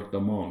close to Puerto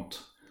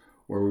Montt,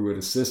 where we would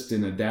assist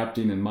in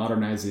adapting and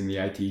modernizing the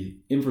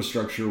IT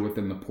infrastructure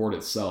within the port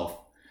itself.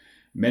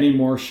 Many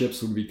more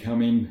ships would be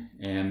coming,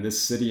 and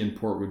this city and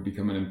port would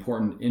become an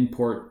important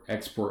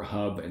import-export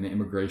hub and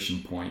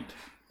immigration point.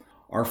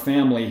 Our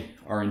family,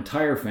 our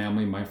entire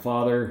family, my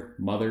father,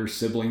 mother,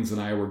 siblings, and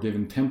I were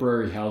given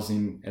temporary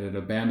housing at an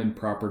abandoned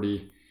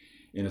property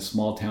in a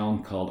small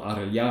town called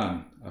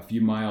Arellán, a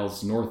few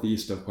miles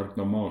northeast of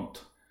Puerto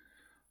Montt.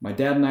 My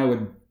dad and I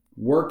would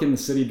work in the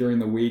city during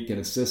the week and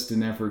assist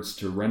in efforts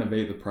to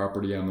renovate the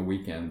property on the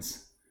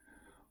weekends.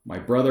 My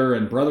brother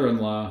and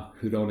brother-in-law,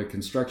 who'd owned a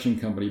construction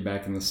company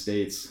back in the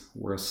States,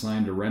 were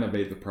assigned to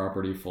renovate the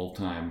property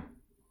full-time.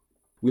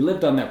 We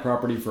lived on that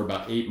property for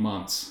about 8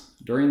 months.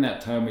 During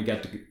that time, we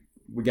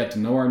got to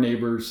know our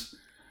neighbors,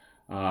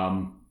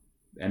 and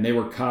they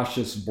were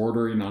cautious,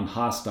 bordering on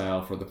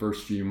hostile for the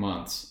first few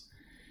months.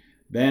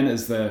 Then,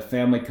 as the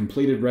family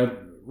completed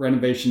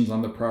renovations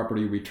on the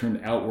property, we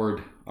turned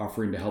outward,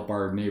 offering to help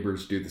our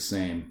neighbors do the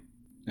same.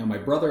 Now, my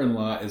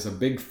brother-in-law is a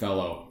big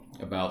fellow,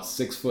 about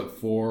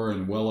 6'4"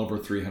 and well over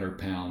 300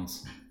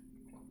 pounds.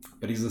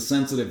 But he's a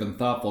sensitive and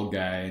thoughtful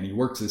guy, and he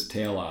works his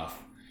tail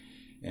off.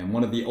 And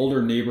one of the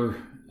older neighbors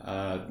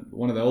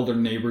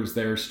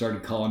there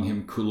started calling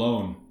him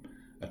culón,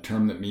 a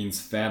term that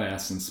means fat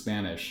ass in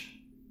Spanish.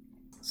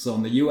 So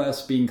in the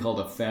US, being called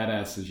a fat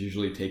ass is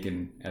usually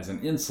taken as an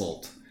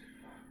insult,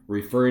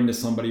 referring to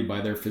somebody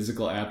by their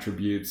physical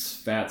attributes.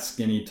 Fat,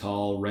 skinny,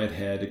 tall,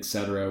 redhead,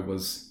 etc.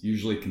 was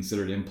usually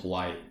considered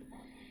impolite.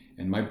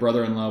 And my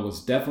brother-in-law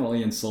was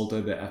definitely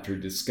insulted after he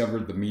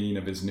discovered the meaning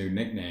of his new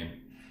nickname.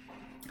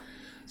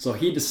 So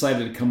he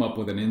decided to come up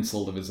with an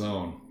insult of his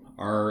own.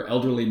 Our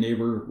elderly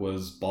neighbor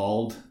was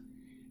bald,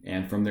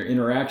 and from their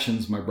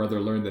interactions, my brother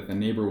learned that the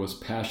neighbor was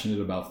passionate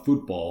about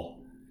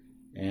football,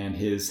 and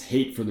his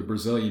hate for the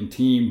Brazilian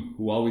team,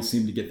 who always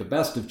seemed to get the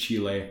best of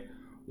Chile,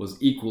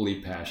 was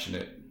equally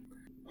passionate.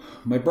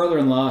 My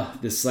brother-in-law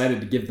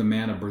decided to give the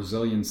man a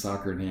Brazilian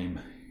soccer name,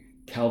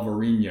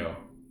 Calvarinho.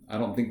 I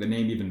don't think the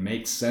name even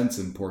makes sense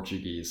in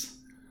Portuguese.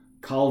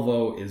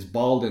 Calvo is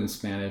bald in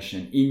Spanish,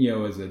 and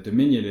Inho is a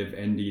diminutive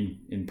ending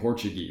in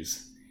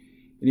Portuguese.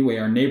 Anyway,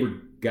 our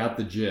neighbor got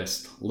the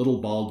gist, little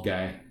bald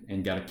guy,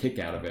 and got a kick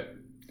out of it.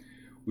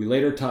 We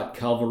later taught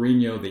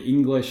Calvarinho the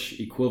English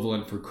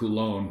equivalent for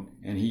Coulon,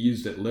 and he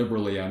used it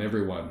liberally on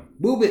everyone.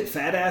 Boob it,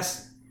 fat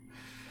ass!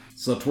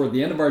 So toward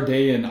the end of our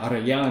day in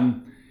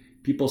Arrayan,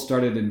 people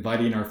started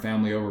inviting our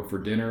family over for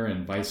dinner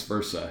and vice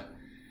versa.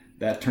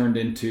 That turned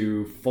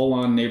into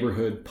full-on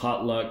neighborhood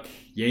potluck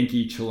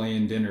Yankee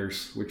Chilean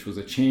dinners, which was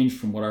a change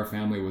from what our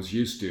family was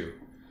used to.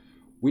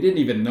 We didn't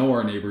even know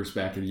our neighbors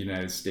back in the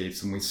United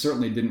States, and we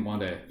certainly didn't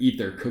want to eat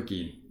their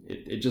cooking.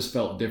 It just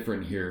felt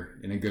different here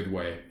in a good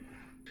way.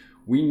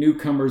 We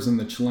newcomers and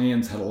the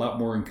Chileans had a lot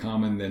more in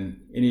common than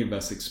any of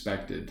us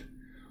expected.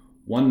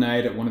 One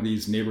night at one of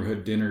these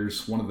neighborhood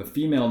dinners, one of the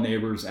female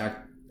neighbors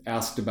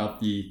asked about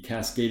the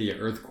Cascadia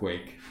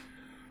earthquake.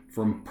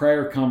 From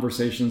prior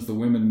conversations, the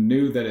women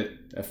knew that it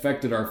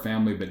affected our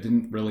family but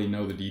didn't really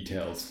know the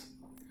details.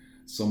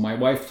 So my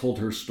wife told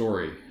her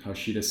story, how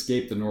she'd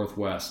escaped the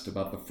Northwest,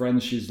 about the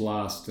friends she's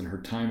lost, and her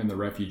time in the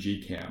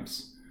refugee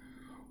camps.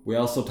 We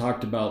also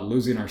talked about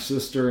losing our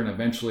sister and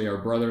eventually our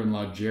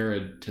brother-in-law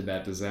Jared to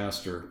that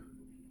disaster.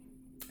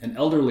 An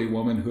elderly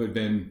woman who had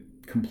been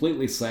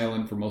completely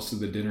silent for most of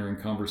the dinner and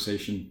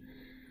conversation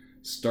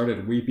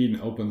started weeping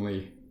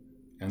openly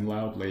and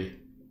loudly.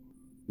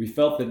 We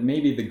felt that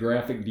maybe the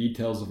graphic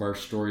details of our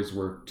stories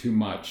were too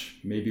much.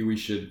 Maybe we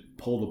should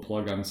pull the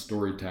plug on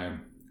story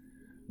time.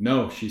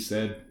 No, she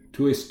said,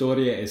 tu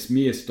historia es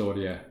mi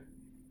historia.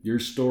 Your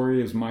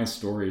story is my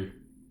story.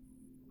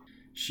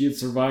 She had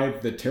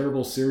survived the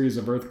terrible series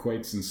of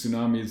earthquakes and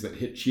tsunamis that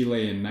hit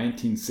Chile in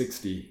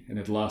 1960 and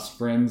had lost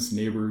friends,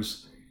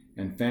 neighbors,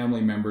 and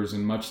family members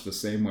in much the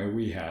same way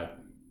we had.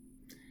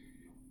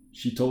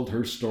 She told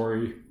her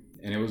story,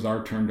 and it was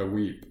our turn to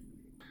weep.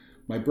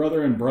 My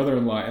brother and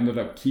brother-in-law ended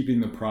up keeping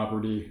the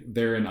property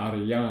there in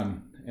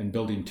Arrayan and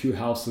building 2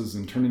 houses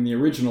and turning the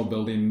original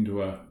building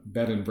into a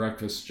bed and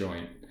breakfast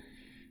joint.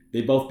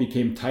 They both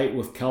became tight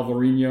with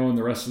Calvarinho and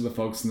the rest of the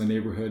folks in the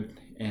neighborhood,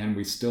 and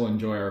we still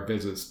enjoy our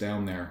visits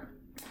down there.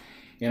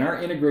 And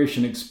our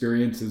integration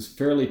experience is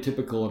fairly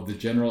typical of the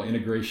general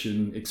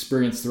integration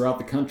experience throughout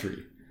the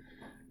country.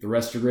 The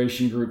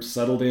restoration group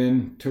settled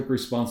in, took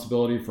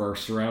responsibility for our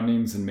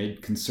surroundings, and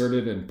made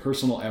concerted and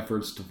personal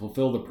efforts to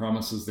fulfill the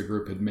promises the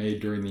group had made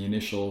during the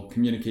initial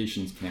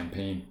communications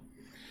campaign.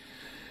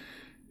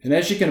 And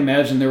as you can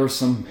imagine, there were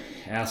some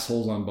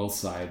assholes on both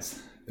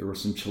sides. There were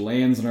some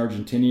Chileans and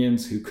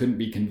Argentinians who couldn't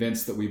be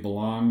convinced that we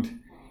belonged,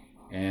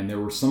 and there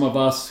were some of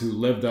us who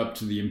lived up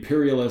to the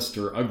imperialist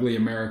or ugly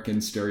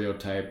American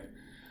stereotype.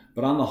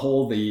 But on the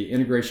whole, the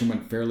integration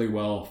went fairly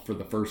well for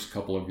the first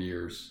couple of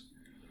years.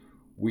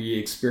 We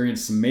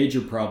experienced some major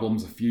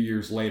problems a few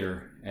years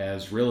later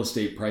as real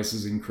estate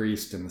prices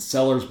increased and the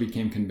sellers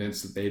became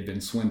convinced that they had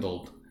been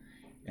swindled,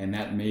 and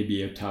that may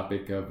be a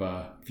topic of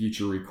a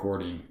future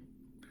recording.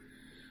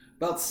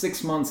 About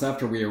 6 months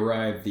after we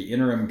arrived, the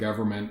interim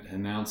government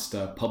announced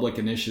a public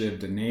initiative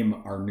to name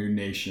our new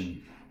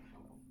nation.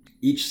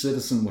 Each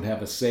citizen would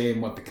have a say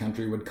in what the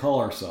country would call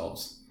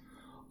ourselves.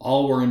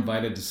 All were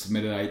invited to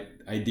submit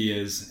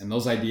ideas, and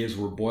those ideas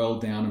were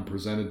boiled down and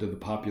presented to the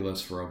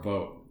populace for a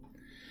vote.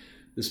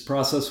 This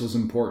process was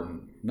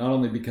important, not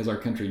only because our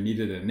country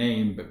needed a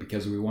name, but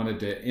because we wanted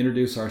to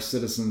introduce our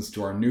citizens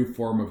to our new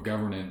form of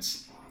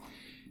governance.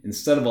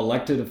 Instead of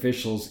elected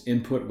officials,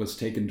 input was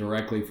taken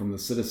directly from the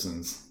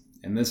citizens,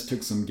 and this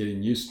took some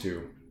getting used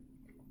to.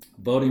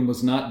 Voting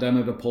was not done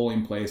at a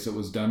polling place, it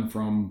was done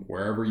from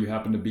wherever you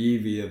happen to be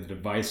via the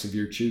device of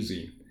your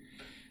choosing.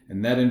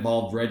 And that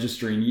involved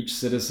registering each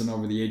citizen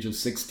over the age of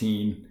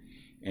 16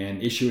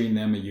 and issuing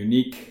them a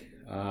unique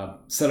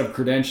set of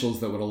credentials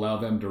that would allow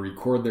them to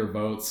record their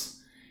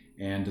votes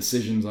and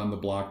decisions on the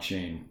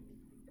blockchain.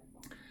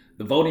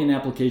 The voting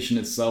application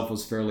itself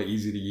was fairly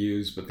easy to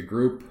use, but the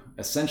group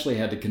essentially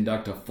had to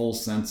conduct a full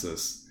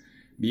census,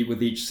 meet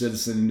with each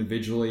citizen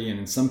individually, and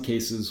in some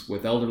cases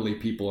with elderly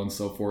people and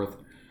so forth,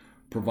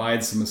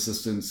 provide some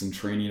assistance and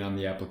training on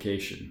the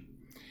application.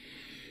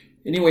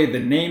 Anyway, the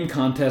name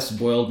contest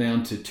boiled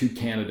down to 2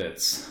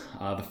 candidates.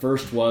 The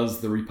first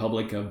was the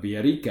Republic of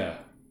Villarrica,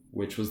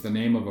 which was the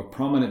name of a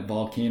prominent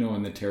volcano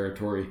in the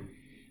territory.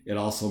 It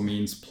also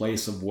means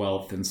place of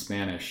wealth in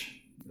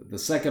Spanish. The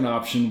second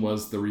option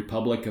was the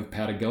Republic of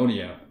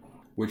Patagonia,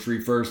 which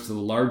refers to the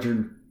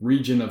larger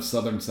region of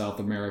southern South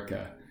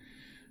America.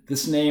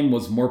 This name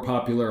was more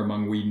popular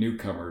among we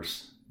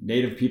newcomers.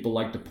 Native people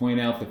like to point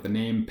out that the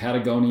name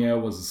Patagonia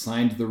was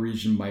assigned to the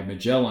region by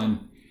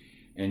Magellan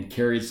and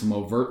carried some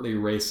overtly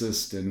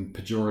racist and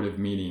pejorative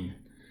meaning.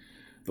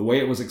 The way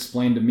it was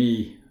explained to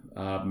me,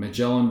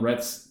 Magellan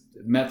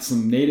met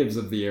some natives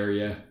of the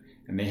area,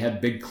 and they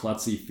had big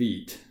klutzy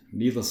feet.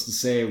 Needless to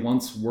say,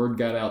 once word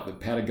got out that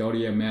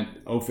Patagonia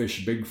meant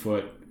oafish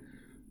Bigfoot,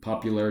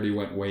 popularity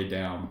went way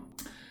down.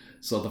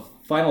 So the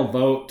final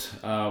vote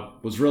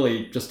was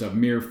really just a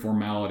mere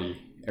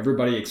formality.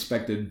 Everybody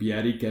expected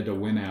Villarrica to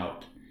win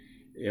out.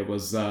 It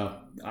was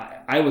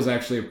I was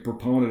actually a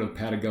proponent of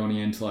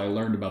Patagonia until I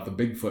learned about the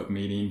Bigfoot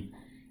meeting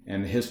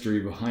and the history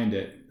behind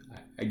it.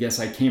 I guess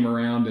I came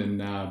around and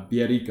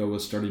Villarrica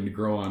was starting to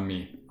grow on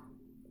me.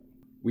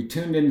 We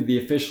tuned into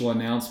the official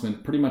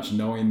announcement pretty much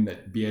knowing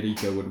that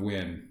Villarrica would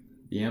win.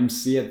 The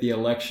MC at the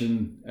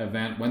election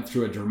event went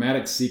through a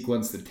dramatic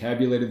sequence that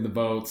tabulated the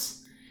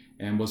votes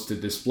and was to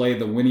display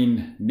the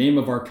winning name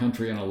of our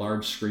country on a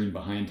large screen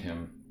behind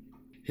him.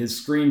 His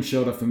screen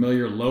showed a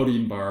familiar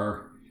loading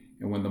bar,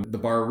 and when the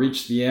bar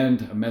reached the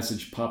end, a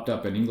message popped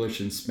up in English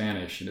and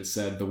Spanish, and it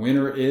said, "The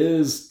winner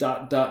is ...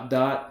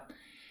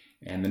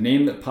 And the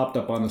name that popped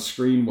up on the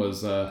screen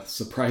was a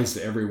surprise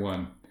to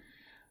everyone.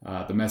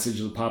 The message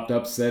that popped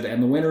up said,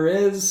 "And the winner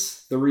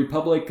is the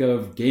Republic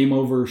of Game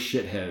Over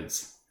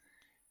Shitheads."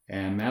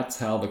 And that's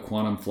how the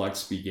quantum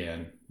flux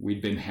began.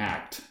 We'd been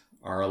hacked.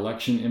 Our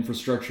election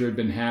infrastructure had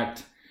been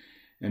hacked.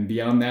 And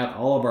beyond that,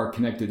 all of our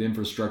connected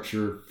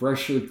infrastructure,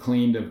 freshly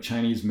cleaned of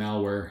Chinese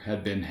malware,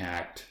 had been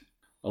hacked.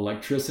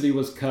 Electricity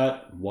was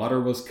cut, water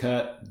was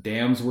cut,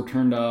 dams were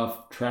turned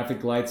off,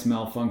 traffic lights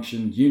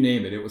malfunctioned, you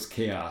name it, it was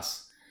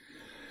chaos.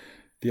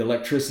 The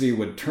electricity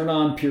would turn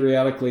on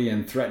periodically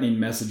and threatening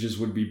messages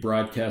would be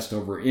broadcast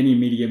over any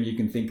medium you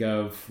can think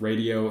of,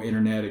 radio,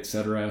 internet,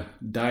 etc.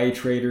 Die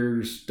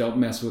traders, don't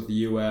mess with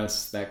the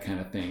US, that kind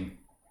of thing.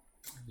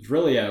 It's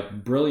really a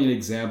brilliant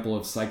example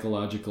of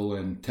psychological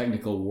and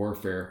technical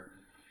warfare.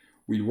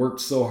 We'd worked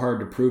so hard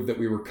to prove that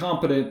we were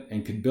competent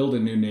and could build a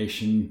new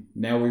nation.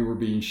 Now we were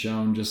being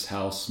shown just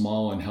how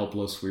small and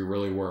helpless we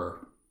really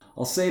were.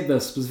 I'll save the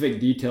specific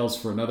details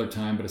for another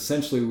time, but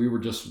essentially we were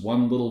just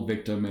one little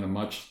victim in a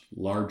much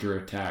larger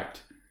attack.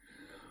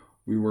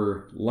 We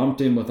were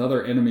lumped in with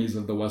other enemies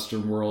of the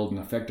Western world and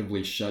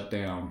effectively shut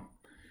down.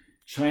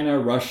 China,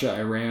 Russia,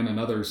 Iran, and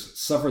others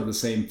suffered the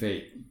same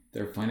fate.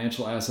 Their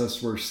financial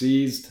assets were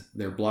seized,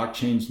 their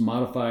blockchains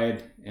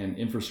modified, and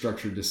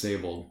infrastructure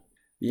disabled.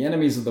 The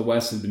enemies of the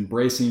West had been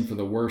bracing for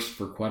the worst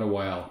for quite a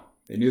while.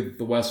 They knew that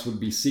the West would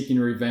be seeking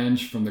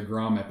revenge from the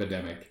Grom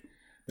epidemic,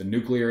 the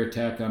nuclear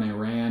attack on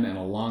Iran, and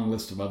a long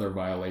list of other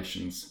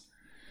violations.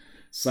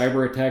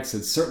 Cyber attacks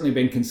had certainly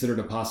been considered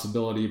a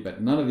possibility,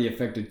 but none of the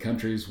affected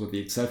countries, with the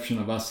exception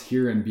of us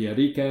here in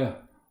Villarrica,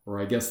 or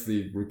I guess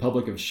the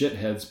Republic of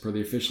Shitheads per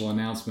the official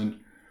announcement,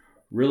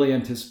 really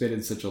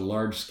anticipated such a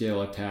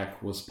large-scale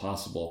attack was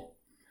possible.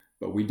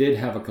 But we did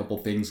have a couple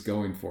things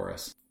going for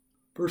us.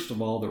 First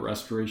of all, the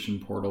restoration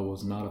portal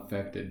was not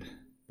affected.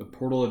 The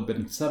portal had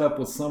been set up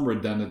with some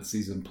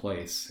redundancies in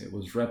place. It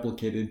was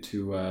replicated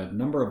to a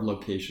number of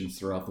locations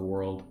throughout the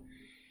world,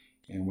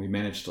 and we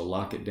managed to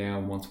lock it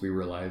down once we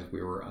realized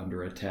we were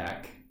under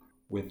attack.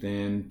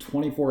 Within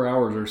 24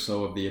 hours or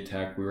so of the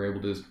attack, we were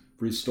able to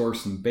restore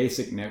some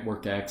basic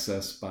network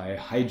access by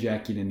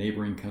hijacking a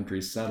neighboring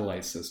country's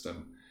satellite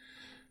system.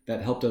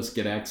 That helped us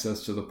get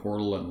access to the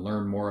portal and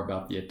learn more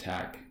about the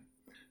attack.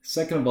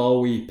 Second of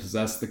all, we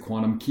possessed the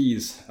quantum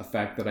keys, a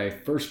fact that I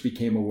first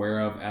became aware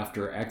of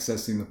after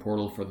accessing the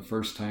portal for the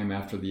first time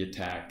after the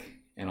attack,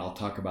 and I'll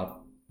talk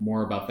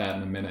more about that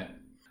in a minute.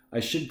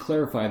 I should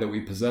clarify that we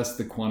possessed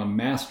the quantum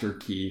master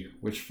key,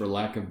 which for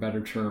lack of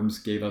better terms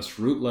gave us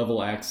root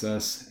level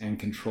access and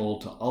control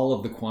to all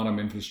of the quantum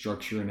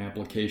infrastructure and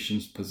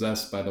applications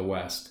possessed by the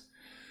West.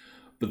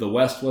 But the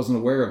West wasn't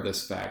aware of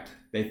this fact.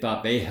 They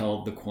thought they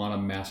held the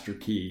quantum master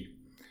key.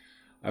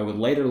 I would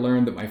later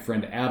learn that my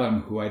friend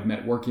Adam, who I'd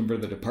met working for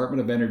the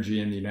Department of Energy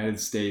in the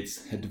United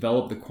States, had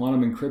developed the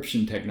quantum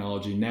encryption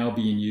technology now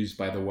being used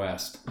by the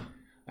West.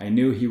 I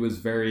knew he was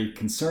very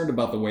concerned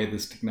about the way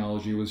this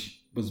technology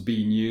was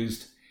being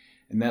used,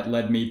 and that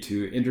led me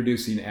to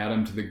introducing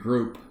Adam to the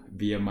group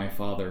via my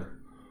father.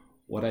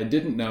 What I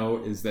didn't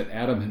know is that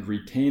Adam had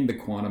retained the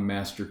quantum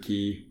master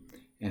key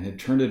and had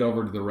turned it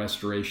over to the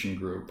restoration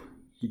group.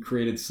 He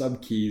created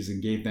subkeys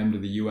and gave them to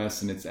the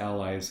US and its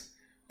allies,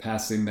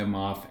 passing them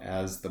off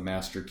as the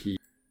master key.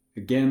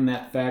 Again,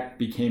 that fact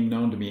became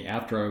known to me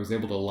after I was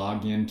able to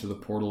log into the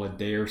portal a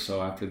day or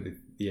so after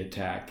the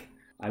attack.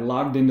 I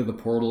logged into the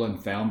portal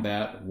and found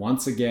that,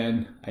 once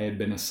again, I had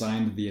been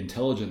assigned the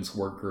intelligence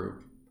work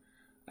group.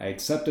 I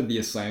accepted the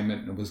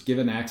assignment and was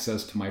given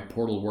access to my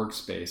portal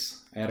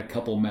workspace. I had a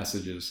couple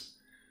messages.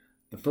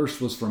 The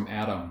first was from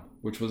Adam,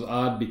 which was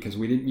odd because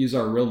we didn't use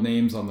our real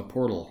names on the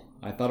portal.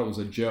 I thought it was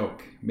a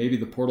joke. Maybe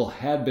the portal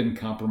had been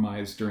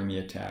compromised during the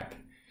attack.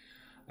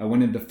 I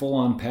went into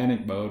full-on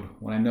panic mode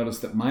when I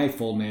noticed that my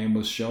full name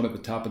was shown at the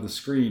top of the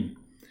screen.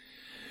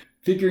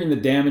 Figuring the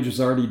damage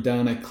was already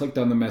done, I clicked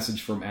on the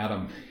message from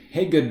Adam.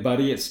 "Hey, good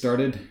buddy," it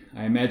started.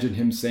 I imagined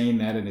him saying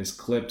that in his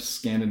clipped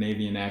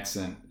Scandinavian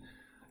accent.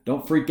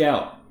 "Don't freak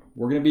out.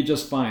 We're going to be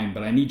just fine,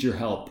 but I need your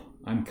help.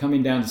 I'm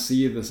coming down to see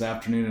you this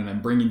afternoon and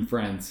I'm bringing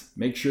friends.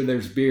 Make sure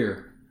there's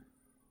beer."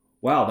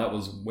 Wow, that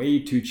was way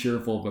too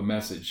cheerful of a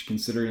message,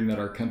 considering that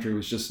our country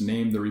was just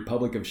named the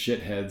Republic of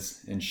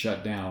Shitheads and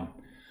shut down.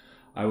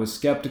 I was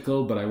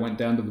skeptical, but I went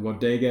down to the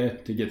bodega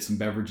to get some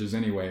beverages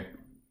anyway.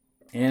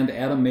 And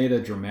Adam made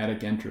a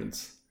dramatic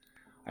entrance.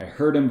 I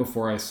heard him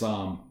before I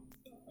saw him.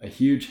 A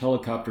huge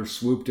helicopter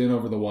swooped in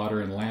over the water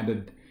and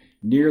landed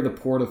near the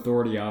Port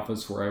Authority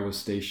office where I was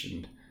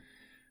stationed.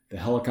 The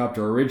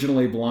helicopter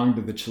originally belonged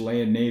to the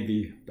Chilean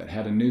Navy, but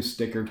had a new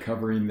sticker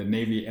covering the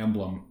Navy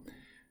emblem.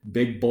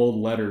 Big bold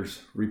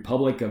letters,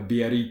 Republic of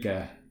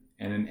Villarrica,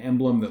 and an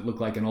emblem that looked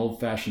like an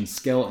old-fashioned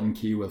skeleton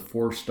key with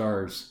 4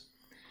 stars.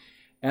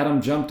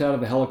 Adam jumped out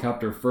of the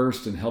helicopter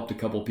first and helped a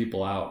couple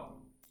people out.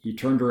 He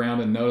turned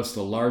around and noticed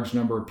a large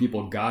number of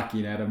people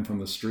gawking at him from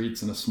the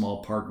streets in a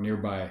small park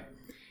nearby.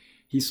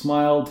 He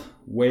smiled,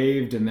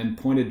 waved, and then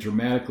pointed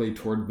dramatically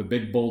toward the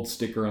big bold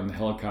sticker on the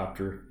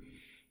helicopter.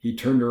 He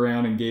turned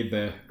around and gave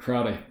the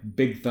crowd a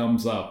big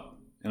thumbs up.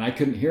 And I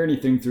couldn't hear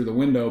anything through the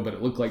window, but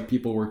it looked like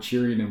people were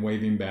cheering and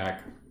waving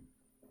back.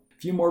 A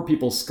few more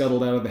people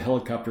scuttled out of the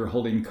helicopter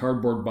holding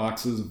cardboard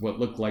boxes of what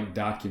looked like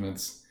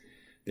documents.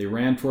 They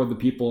ran toward the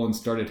people and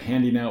started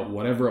handing out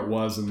whatever it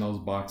was in those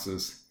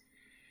boxes.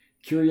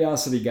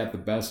 Curiosity got the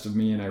best of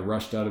me and I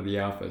rushed out of the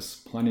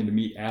office, planning to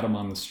meet Adam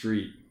on the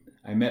street.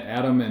 I met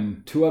Adam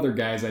and 2 other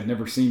guys I'd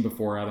never seen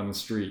before out on the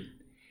street.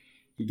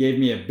 He gave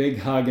me a big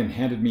hug and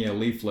handed me a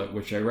leaflet,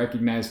 which I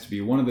recognized to be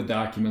one of the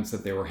documents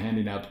that they were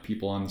handing out to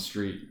people on the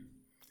street. It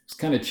was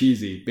kind of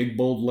cheesy. Big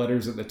bold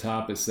letters at the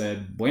top. It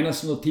said,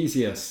 Buenas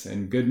noticias,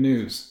 and good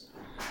news.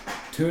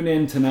 Tune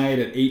in tonight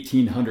at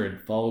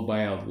 1800, followed by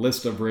a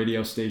list of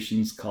radio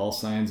stations, call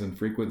signs, and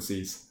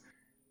frequencies.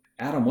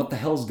 Adam, what the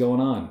hell's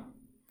going on?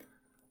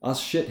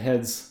 Us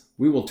shitheads,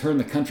 we will turn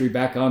the country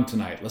back on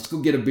tonight. Let's go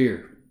get a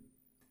beer.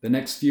 The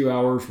next few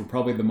hours were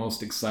probably the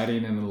most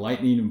exciting and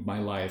enlightening of my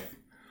life.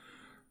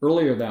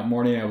 Earlier that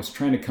morning, I was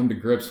trying to come to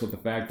grips with the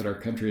fact that our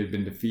country had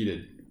been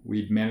defeated.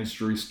 We'd managed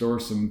to restore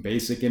some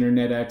basic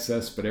internet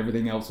access, but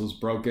everything else was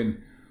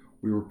broken.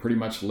 We were pretty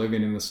much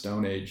living in the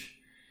Stone Age.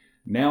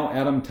 Now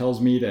Adam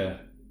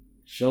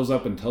shows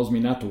up and tells me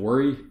not to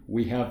worry.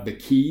 We have the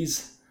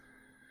keys.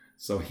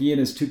 So he and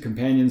his 2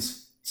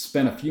 companions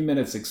spent a few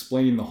minutes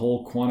explaining the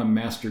whole quantum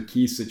master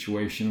key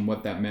situation and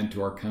what that meant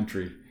to our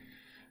country.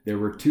 There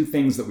were 2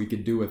 things that we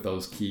could do with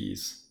those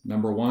keys.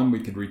 Number 1, we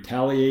could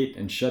retaliate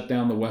and shut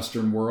down the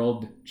Western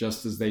world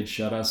just as they'd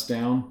shut us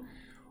down.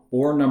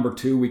 Or number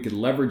 2, we could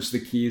leverage the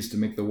keys to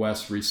make the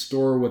West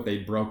restore what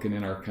they'd broken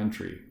in our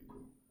country.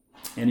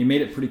 And he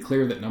made it pretty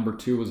clear that number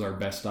 2 was our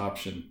best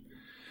option.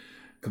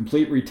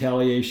 Complete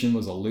retaliation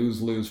was a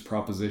lose-lose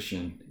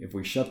proposition. If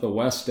we shut the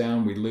West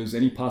down, we'd lose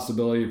any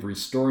possibility of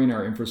restoring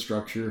our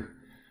infrastructure.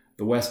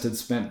 The West had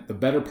spent the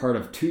better part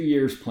of 2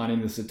 years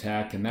planning this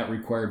attack, and that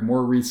required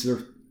more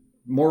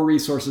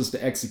resources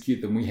to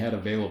execute than we had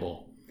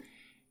available.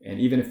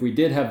 And even if we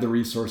did have the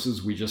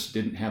resources, we just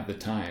didn't have the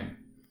time.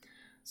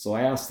 So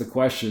I asked the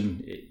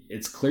question,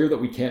 it's clear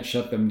that we can't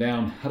shut them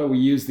down. How do we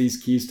use these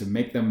keys to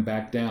make them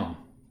back down?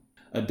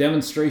 A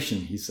demonstration,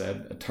 he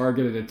said, a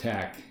targeted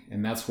attack,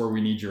 and that's where we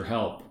need your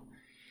help.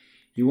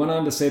 He went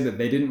on to say that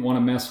they didn't want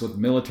to mess with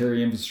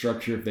military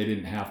infrastructure if they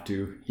didn't have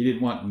to. He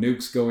didn't want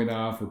nukes going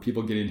off or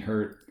people getting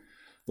hurt.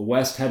 The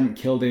West hadn't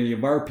killed any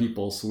of our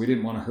people, so we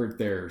didn't want to hurt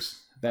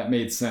theirs. That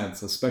made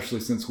sense, especially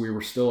since we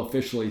were still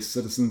officially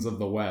citizens of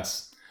the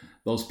West.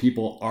 Those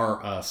people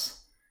are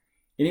us.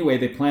 Anyway,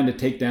 they planned to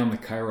take down the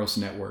Kairos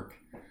network.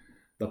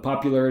 The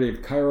popularity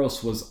of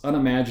Kairos was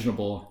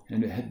unimaginable,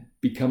 and it had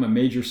become a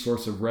major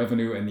source of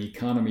revenue and the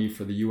economy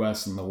for the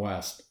US and the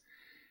West.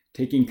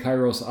 Taking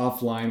Kairos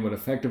offline would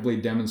effectively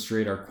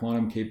demonstrate our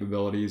quantum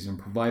capabilities and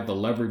provide the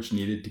leverage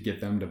needed to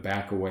get them to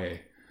back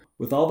away.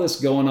 With all this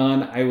going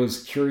on, I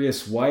was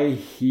curious why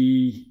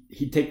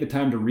he'd take the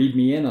time to read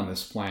me in on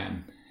this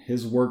plan.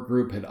 His work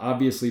group had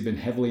obviously been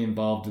heavily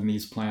involved in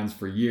these plans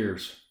for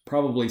years,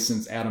 probably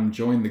since Adam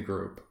joined the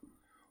group.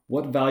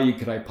 What value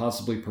could I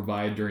possibly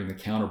provide during the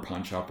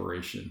counterpunch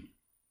operation?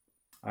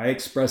 I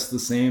expressed the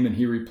same, and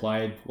he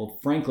replied, well,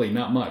 frankly,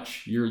 not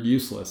much. You're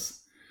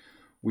useless.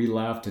 We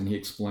laughed, and he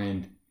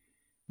explained,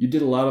 you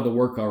did a lot of the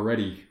work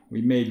already.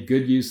 We made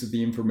good use of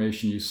the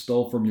information you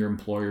stole from your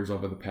employers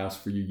over the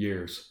past few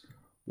years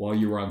while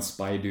you were on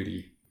spy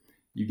duty.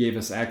 You gave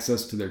us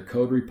access to their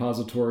code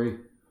repository.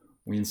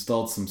 We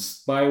installed some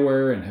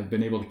spyware and have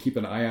been able to keep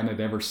an eye on it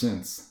ever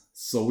since.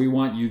 So we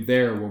want you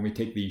there when we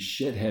take these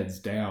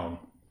shitheads down.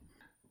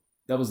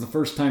 That was the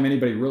first time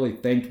anybody really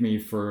thanked me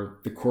for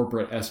the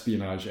corporate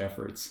espionage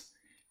efforts.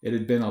 It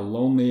had been a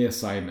lonely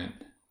assignment.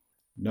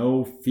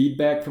 No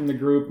feedback from the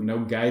group,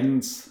 no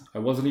guidance. I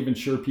wasn't even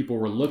sure people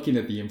were looking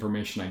at the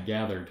information I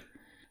gathered.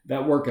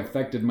 That work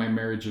affected my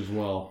marriage as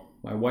well.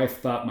 My wife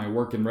thought my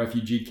work in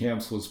refugee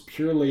camps was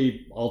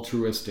purely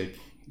altruistic,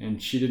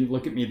 and she didn't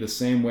look at me the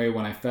same way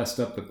when I fessed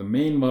up that the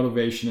main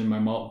motivation in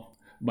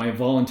my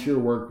volunteer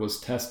work was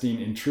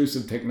testing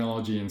intrusive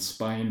technology and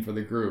spying for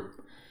the group.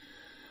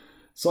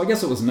 So I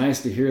guess it was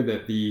nice to hear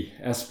that the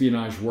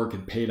espionage work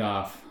had paid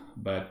off,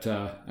 but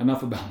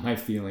enough about my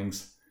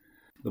feelings.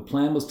 The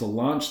plan was to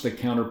launch the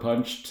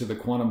counterpunch to the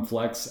Quantum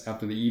Flex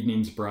after the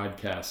evening's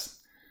broadcast.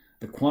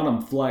 The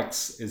Quantum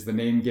Flex is the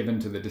name given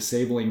to the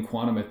disabling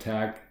quantum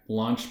attack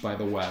launched by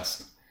the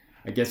West.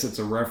 I guess it's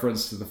a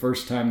reference to the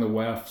first time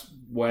the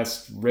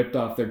West ripped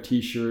off their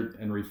t-shirt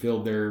and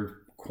refilled their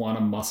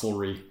quantum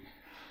musclery.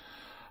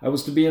 I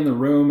was to be in the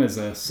room as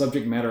a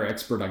subject matter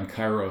expert on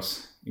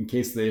Kairos, in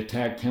case the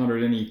attack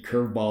countered any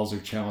curveballs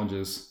or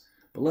challenges.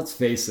 But let's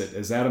face it,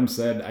 as Adam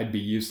said, I'd be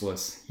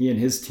useless. He and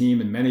his team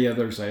and many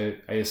others, I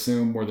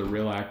assume, were the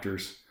real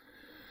actors.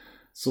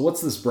 So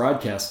what's this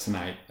broadcast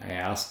tonight? I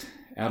asked.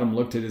 Adam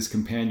looked at his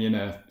companion,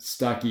 a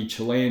stocky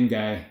Chilean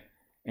guy.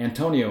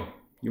 Antonio,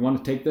 you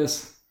want to take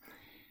this?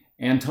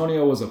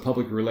 Antonio was a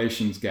public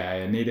relations guy,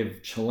 a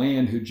native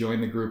Chilean who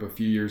joined the group a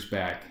few years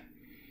back.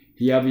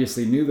 He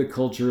obviously knew the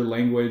culture,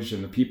 language,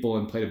 and the people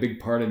and played a big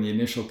part in the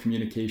initial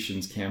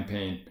communications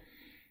campaign.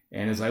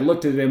 And as I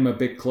looked at him a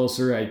bit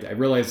closer, I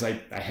realized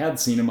I had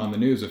seen him on the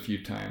news a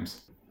few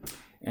times.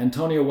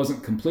 Antonio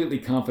wasn't completely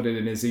confident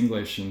in his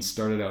English and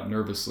started out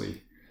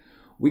nervously.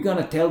 "We're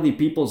gonna tell the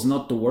peoples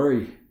not to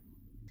worry."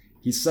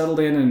 He settled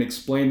in and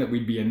explained that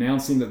we'd be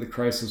announcing that the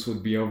crisis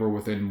would be over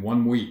within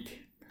 1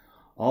 week.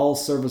 All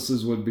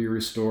services would be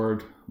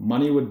restored,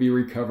 money would be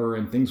recovered,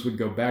 and things would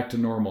go back to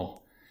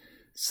normal.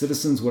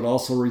 Citizens would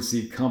also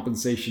receive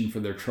compensation for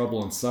their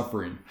trouble and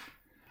suffering.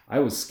 I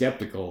was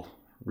skeptical.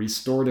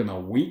 Restored in a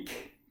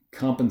week?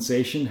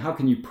 Compensation? How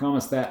can you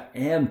promise that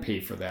and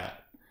pay for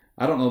that?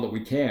 "I don't know that we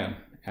can,"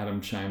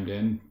 Adam chimed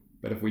in.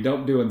 "But if we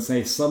don't do and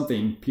say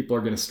something, people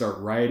are going to start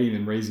rioting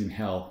and raising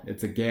hell.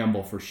 It's a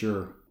gamble for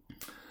sure."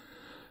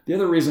 The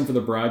other reason for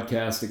the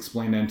broadcast,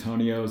 explained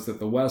Antonio, is that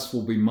the West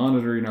will be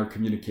monitoring our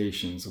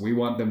communications, and we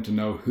want them to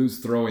know who's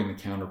throwing the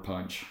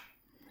counterpunch.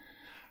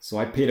 So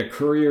I paid a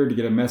courier to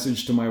get a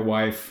message to my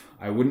wife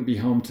I wouldn't be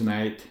home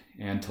tonight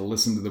and to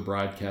listen to the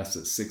broadcast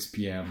at 6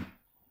 p.m.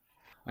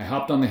 I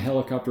hopped on the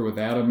helicopter with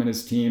Adam and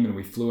his team, and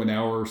we flew an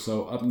hour or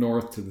so up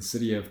north to the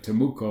city of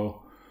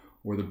Temuco,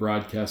 where the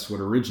broadcast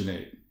would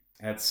originate.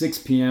 At 6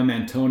 p.m.,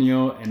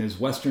 Antonio and his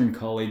Western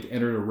colleague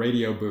entered a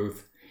radio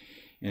booth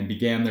and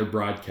began their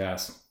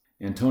broadcast.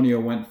 Antonio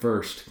went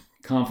first,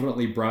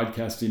 confidently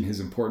broadcasting his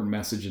important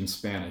message in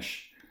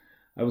Spanish.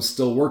 I was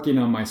still working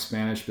on my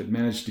Spanish, but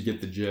managed to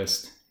get the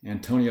gist.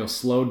 Antonio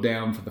slowed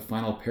down for the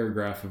final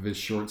paragraph of his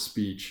short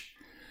speech.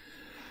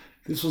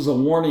 This was a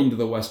warning to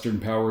the Western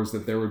powers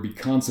that there would be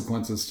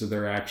consequences to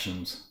their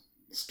actions.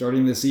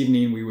 Starting this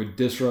evening, we would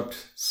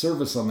disrupt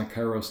service on the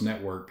Kairos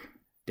network.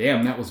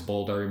 Damn, that was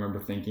bold, I remember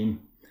thinking.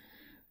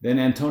 Then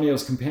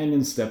Antonio's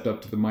companion stepped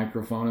up to the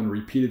microphone and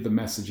repeated the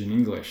message in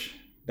English.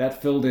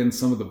 That filled in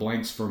some of the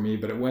blanks for me,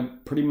 but it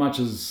went pretty much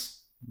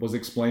as was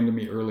explained to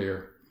me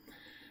earlier.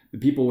 The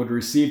people would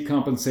receive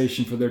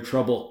compensation for their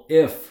trouble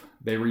if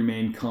they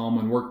remained calm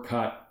and weren't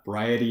caught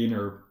rioting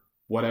or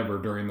whatever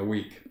during the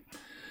week.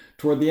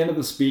 Toward the end of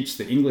the speech,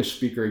 the English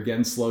speaker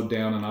again slowed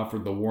down and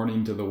offered the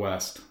warning to the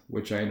West,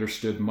 which I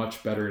understood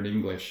much better in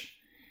English.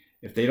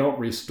 If they don't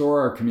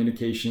restore our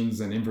communications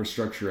and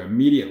infrastructure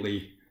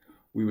immediately,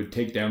 we would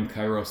take down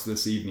Kairos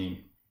this evening.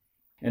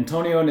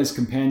 Antonio and his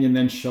companion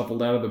then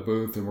shuffled out of the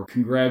booth and were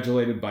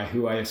congratulated by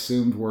who I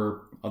assumed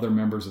were other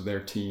members of their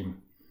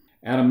team.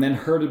 Adam then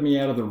herded me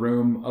out of the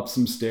room, up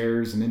some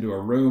stairs, and into a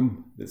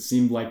room that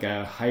seemed like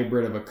a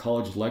hybrid of a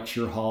college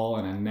lecture hall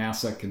and a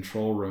NASA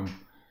control room.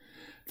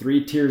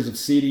 3 tiers of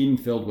seating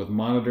filled with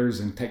monitors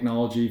and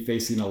technology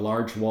facing a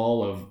large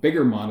wall of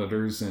bigger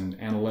monitors and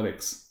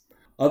analytics.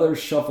 Others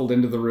shuffled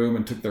into the room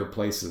and took their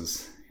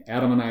places.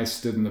 Adam and I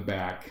stood in the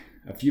back.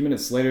 A few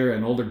minutes later,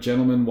 an older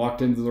gentleman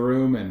walked into the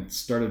room and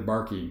started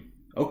barking.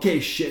 "Okay,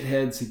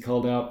 shitheads," he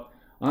called out.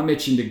 "I'm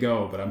itching to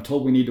go, but I'm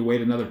told we need to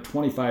wait another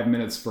 25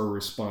 minutes for a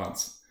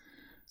response.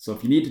 So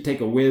if you need to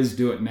take a whiz,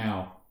 do it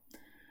now."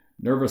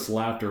 Nervous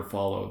laughter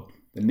followed.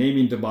 The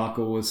naming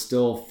debacle was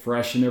still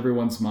fresh in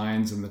everyone's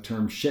minds, and the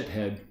term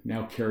shithead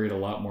now carried a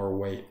lot more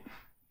weight.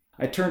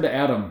 I turned to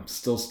Adam,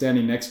 still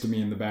standing next to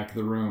me in the back of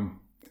the room.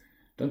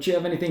 "Don't you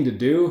have anything to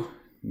do?"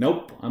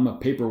 "Nope, I'm a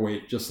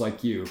paperweight just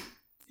like you."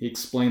 He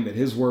explained that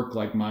his work,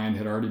 like mine,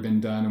 had already been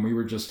done, and we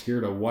were just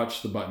here to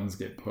watch the buttons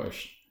get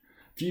pushed.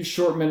 A few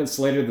short minutes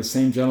later, the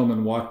same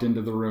gentleman walked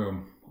into the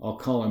room. I'll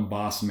call him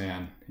Boss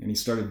Man, and he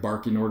started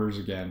barking orders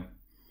again.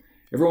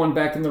 "Everyone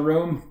back in the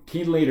room?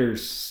 Team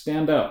leaders,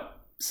 stand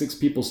up." 6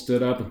 people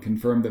stood up and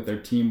confirmed that their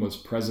team was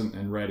present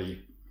and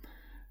ready.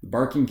 The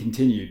barking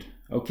continued.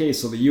 "Okay,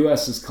 so the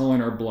US is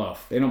calling our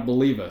bluff. They don't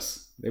believe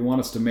us. They want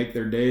us to make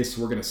their day,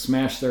 so we're going to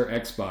smash their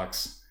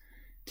Xbox.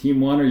 Team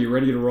 1, are you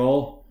ready to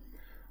roll?"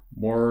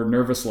 More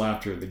nervous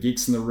laughter. The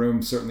geeks in the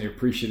room certainly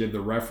appreciated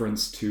the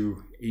reference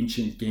to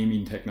ancient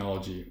gaming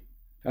technology.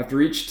 After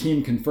each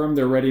team confirmed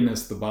their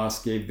readiness, the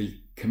boss gave the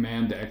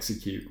command to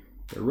execute.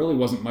 There really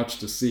wasn't much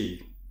to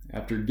see.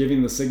 After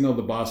giving the signal,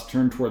 the boss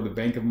turned toward the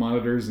bank of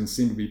monitors and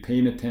seemed to be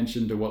paying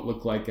attention to what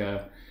looked like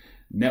a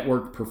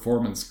network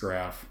performance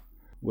graph.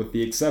 With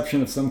the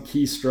exception of some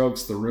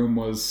keystrokes, the room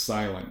was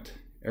silent.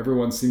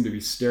 Everyone seemed to be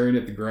staring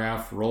at the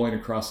graph rolling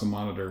across a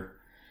monitor.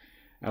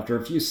 After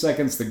a few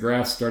seconds, the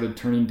graph started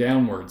turning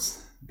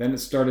downwards. Then it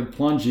started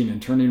plunging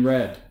and turning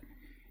red.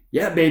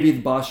 "Yeah, baby,"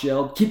 the boss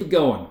yelled. "Keep it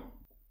going."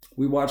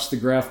 We watched the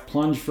graph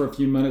plunge for a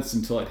few minutes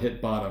until it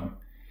hit bottom.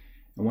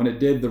 And when it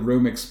did, the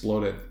room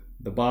exploded.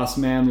 The boss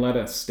man led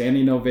a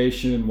standing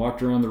ovation and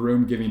walked around the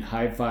room giving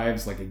high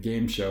fives like a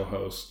game show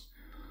host.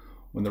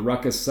 When the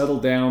ruckus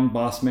settled down,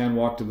 boss man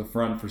walked to the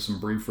front for some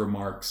brief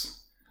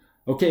remarks.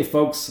 Okay,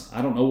 folks,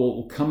 I don't know what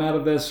will come out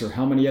of this or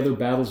how many other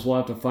battles we'll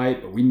have to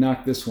fight, but we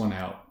knocked this one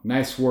out.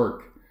 Nice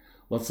work.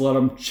 Let's let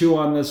them chew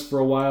on this for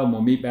a while and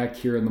we'll meet back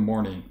here in the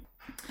morning.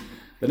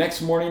 The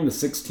next morning, the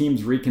 6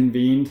 teams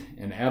reconvened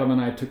and Adam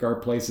and I took our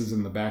places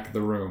in the back of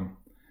the room.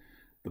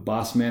 The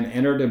boss man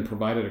entered and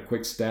provided a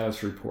quick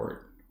status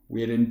report.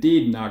 We had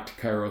indeed knocked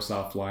Kairos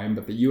offline,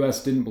 but the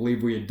US didn't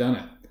believe we had done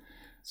it.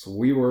 So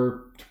we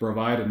were to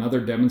provide another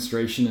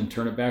demonstration and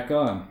turn it back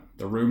on.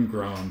 The room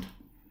groaned.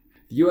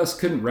 The US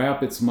couldn't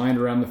wrap its mind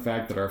around the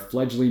fact that our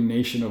fledgling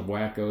nation of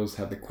wackos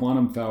had the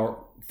quantum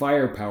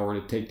firepower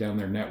to take down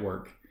their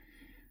network.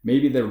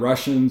 Maybe the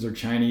Russians or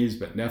Chinese,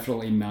 but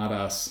definitely not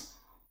us.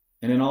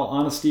 And in all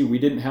honesty, we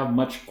didn't have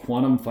much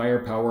quantum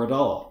firepower at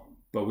all,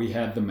 but we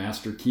had the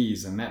master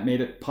keys, and that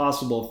made it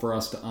possible for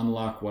us to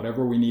unlock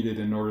whatever we needed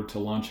in order to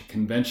launch a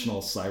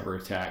conventional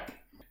cyber attack.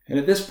 And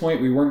at this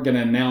point, we weren't going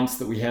to announce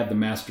that we had the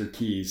master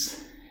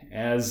keys.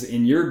 As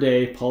in your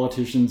day,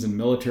 politicians and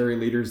military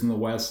leaders in the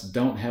West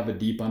don't have a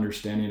deep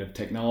understanding of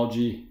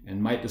technology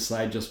and might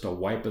decide just to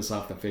wipe us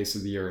off the face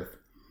of the earth,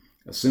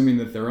 assuming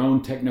that their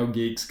own techno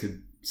geeks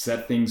could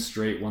set things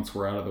straight once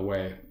we're out of the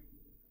way.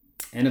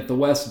 And if the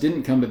West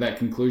didn't come to that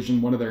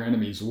conclusion, one of their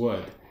enemies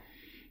would.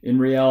 In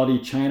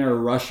reality, China or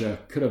Russia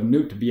could have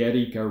nuked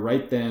Villarrica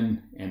right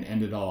then and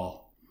end it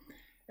all.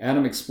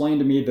 Adam explained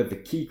to me that the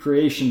key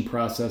creation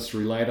process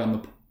relied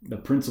on the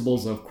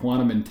principles of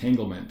quantum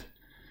entanglement.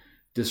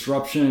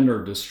 Disruption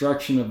or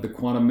destruction of the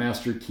quantum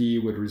master key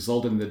would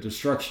result in the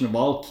destruction of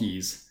all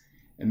keys,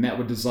 and that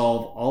would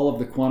dissolve all of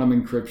the quantum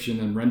encryption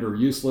and render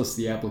useless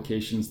the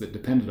applications that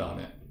depended on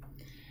it.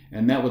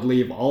 And that would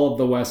leave all of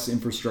the West's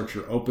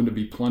infrastructure open to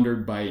be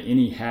plundered by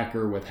any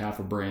hacker with half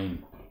a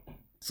brain.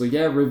 So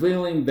yeah,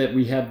 revealing that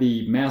we had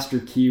the master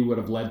key would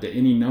have led to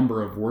any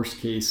number of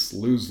worst-case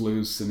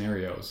lose-lose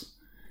scenarios.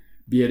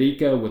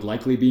 Villarrica would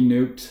likely be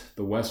nuked,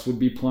 the West would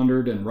be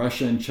plundered, and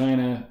Russia and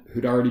China,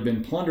 who'd already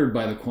been plundered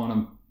by the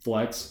quantum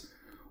flex,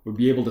 would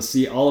be able to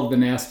see all of the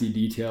nasty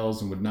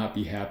details and would not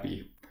be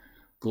happy.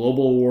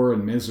 Global war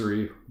and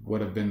misery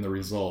would have been the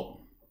result.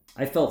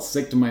 I felt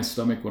sick to my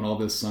stomach when all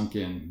this sunk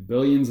in.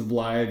 Billions of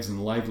lives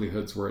and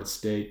livelihoods were at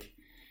stake,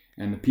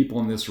 and the people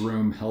in this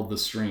room held the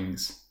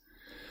strings.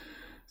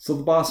 So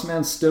the boss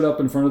man stood up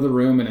in front of the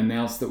room and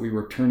announced that we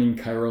were turning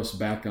Kairos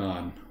back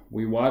on.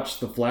 We watched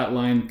the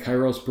flatline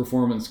Kairos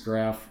performance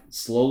graph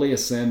slowly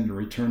ascend and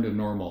return to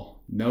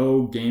normal.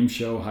 No game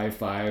show high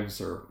fives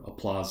or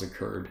applause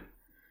occurred.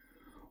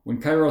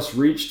 When Kairos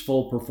reached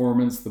full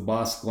performance, the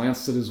boss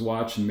glanced at his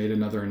watch and made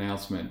another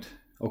announcement.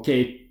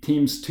 Okay,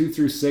 teams 2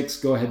 through 6,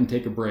 go ahead and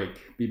take a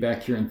break. Be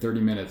back here in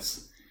 30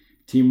 minutes.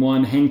 Team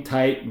 1, hang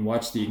tight and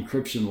watch the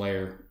encryption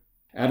layer.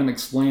 Adam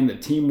explained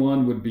that Team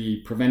 1 would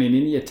be preventing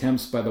any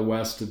attempts by the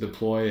West to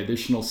deploy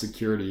additional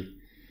security.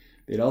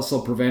 They'd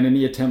also prevent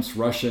any attempts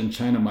Russia and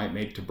China might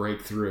make to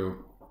break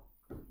through.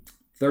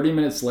 30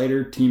 minutes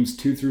later, teams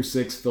 2 through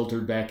 6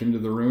 filtered back into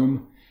the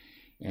room,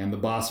 and the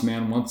boss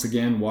man once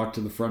again walked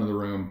to the front of the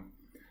room.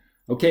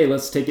 Okay,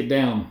 let's take it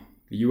down.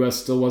 The US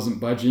still wasn't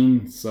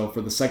budging, so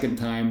for the second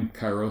time,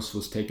 Kairos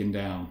was taken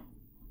down.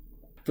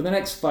 For the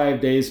next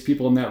 5 days,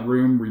 people in that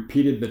room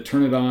repeated the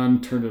turn it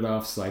on, turn it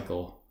off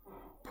cycle.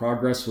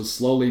 Progress was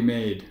slowly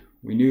made.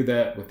 We knew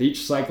that with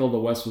each cycle, the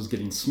West was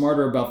getting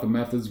smarter about the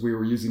methods we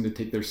were using to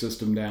take their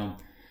system down.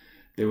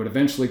 They would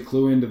eventually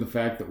clue into the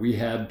fact that we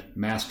had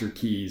master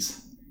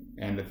keys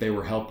and that they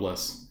were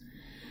helpless.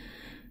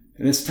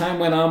 And as time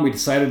went on, we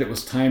decided it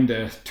was time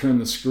to turn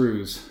the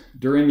screws.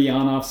 During the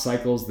on-off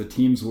cycles, the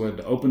teams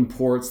would open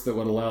ports that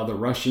would allow the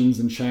Russians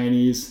and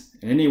Chinese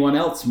and anyone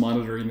else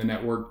monitoring the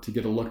network to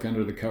get a look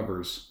under the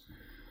covers.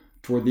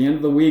 Toward the end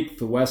of the week,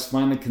 the West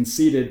finally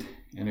conceded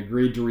and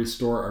agreed to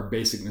restore our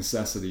basic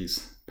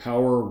necessities.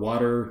 Power,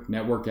 water,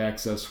 network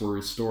access were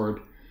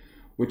restored,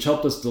 which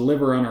helped us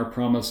deliver on our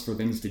promise for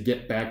things to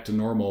get back to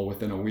normal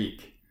within a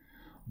week.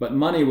 But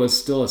money was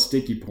still a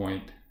sticky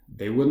point.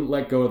 They wouldn't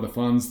let go of the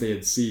funds they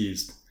had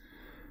seized.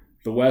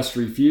 The West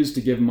refused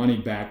to give money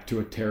back to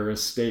a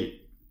terrorist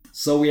state.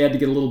 So we had to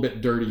get a little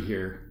bit dirty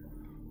here.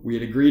 We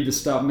had agreed to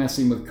stop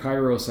messing with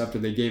Kairos after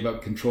they gave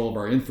up control of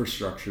our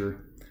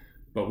infrastructure,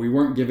 but we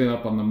weren't giving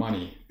up on the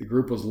money. The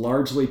group was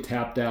largely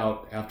tapped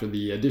out after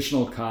the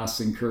additional costs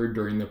incurred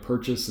during the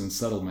purchase and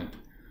settlement.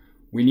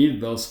 We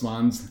needed those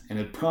funds and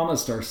had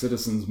promised our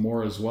citizens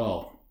more as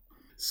well.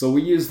 So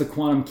we used the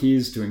quantum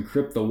keys to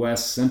encrypt the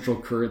West's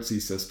central currency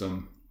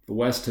system. The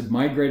West had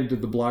migrated to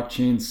the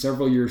blockchain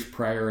several years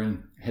prior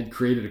and had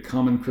created a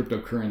common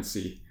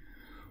cryptocurrency.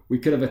 We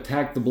could have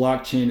attacked the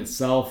blockchain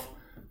itself,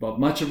 but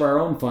much of our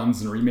own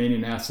funds and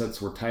remaining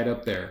assets were tied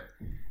up there,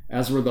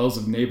 as were those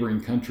of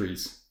neighboring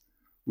countries.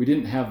 We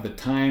didn't have the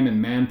time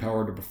and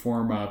manpower to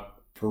perform a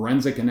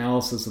forensic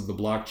analysis of the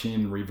blockchain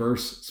and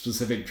reverse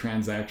specific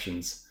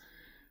transactions.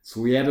 So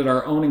we added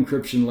our own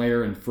encryption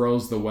layer and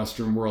froze the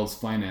Western world's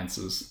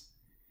finances.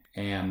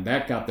 And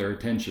that got their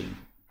attention.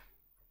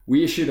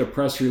 We issued a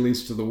press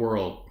release to the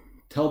world.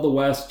 Tell the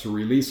West to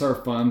release our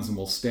funds and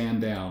we'll stand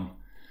down.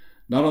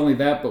 Not only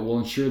that, but we'll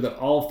ensure that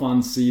all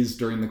funds seized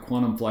during the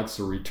quantum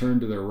flux are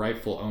returned to their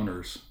rightful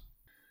owners.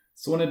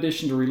 So in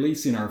addition to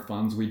releasing our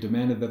funds, we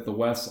demanded that the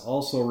West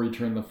also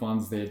return the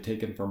funds they had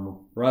taken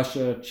from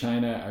Russia,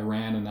 China,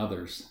 Iran, and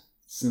others.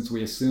 Since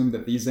we assumed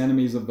that these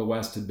enemies of the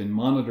West had been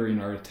monitoring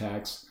our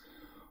attacks,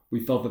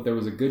 we felt that there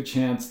was a good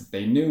chance that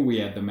they knew we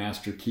had the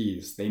master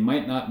keys. They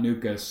might not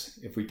nuke us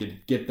if we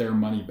could get their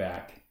money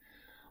back.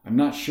 I'm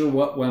not sure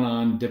what went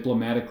on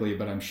diplomatically,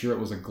 but I'm sure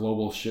it was a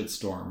global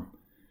shitstorm.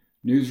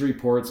 News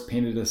reports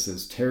painted us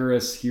as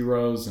terrorists,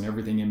 heroes, and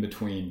everything in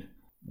between.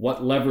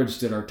 What leverage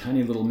did our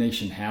tiny little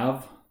nation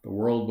have? The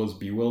world was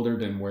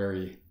bewildered and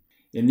wary.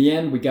 In the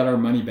end, we got our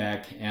money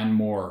back and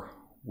more.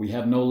 We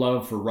had no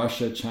love for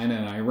Russia, China,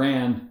 and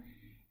Iran,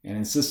 and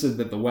insisted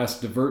that the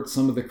West divert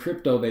some of the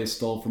crypto they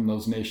stole from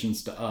those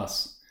nations to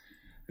us.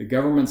 The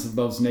governments of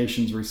those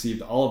nations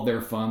received all of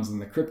their funds,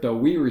 and the crypto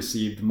we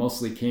received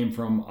mostly came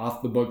from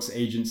off-the-books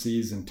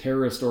agencies and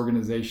terrorist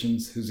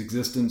organizations whose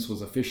existence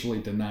was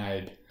officially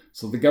denied.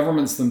 So the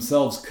governments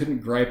themselves couldn't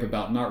gripe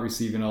about not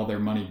receiving all their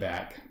money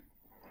back.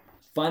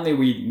 Finally,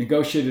 we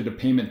negotiated a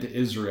payment to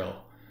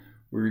Israel.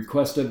 We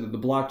requested that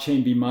the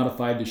blockchain be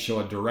modified to show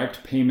a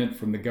direct payment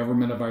from the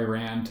government of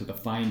Iran to the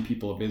fine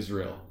people of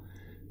Israel.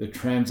 The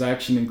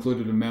transaction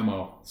included a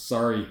memo.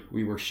 Sorry,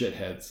 we were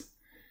shitheads.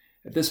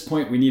 At this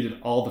point, we needed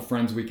all the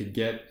friends we could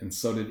get, and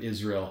so did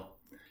Israel.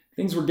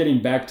 Things were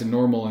getting back to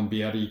normal in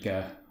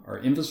Villarrica. Our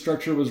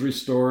infrastructure was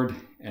restored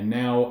and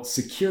now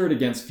secured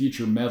against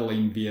future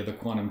meddling via the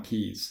quantum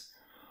keys.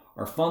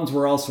 Our funds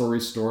were also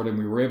restored, and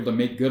we were able to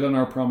make good on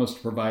our promise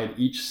to provide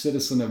each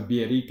citizen of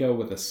Villarrica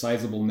with a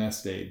sizable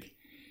nest egg.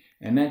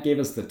 And that gave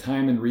us the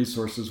time and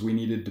resources we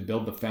needed to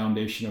build the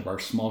foundation of our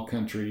small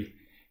country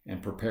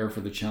and prepare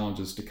for the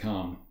challenges to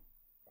come.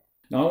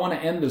 Now I want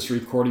to end this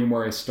recording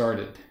where I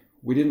started.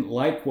 We didn't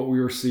like what we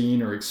were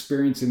seeing or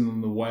experiencing in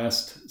the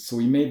West, so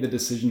we made the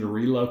decision to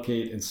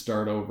relocate and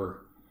start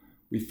over.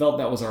 We felt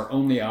that was our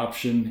only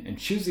option, and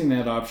choosing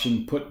that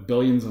option put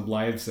billions of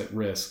lives at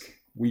risk.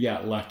 We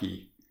got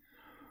lucky.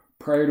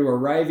 Prior to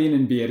arriving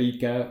in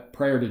Villarrica,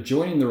 prior to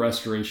joining the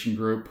restoration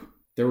group,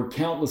 there were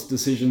countless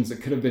decisions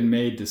that could have been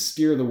made to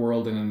steer the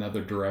world in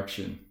another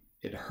direction.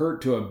 It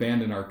hurt to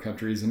abandon our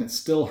countries, and it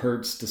still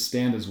hurts to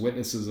stand as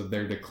witnesses of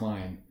their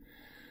decline.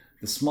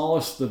 The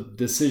smallest of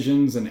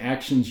decisions and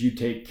actions you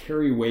take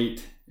carry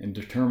weight and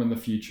determine the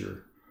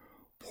future.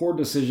 Poor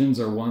decisions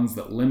are ones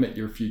that limit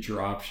your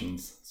future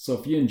options. So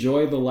if you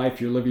enjoy the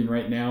life you're living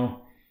right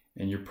now,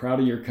 and you're proud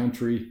of your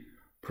country,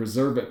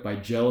 preserve it by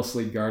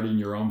jealously guarding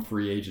your own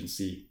free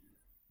agency.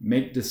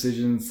 Make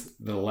decisions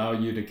that allow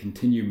you to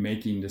continue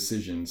making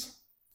decisions.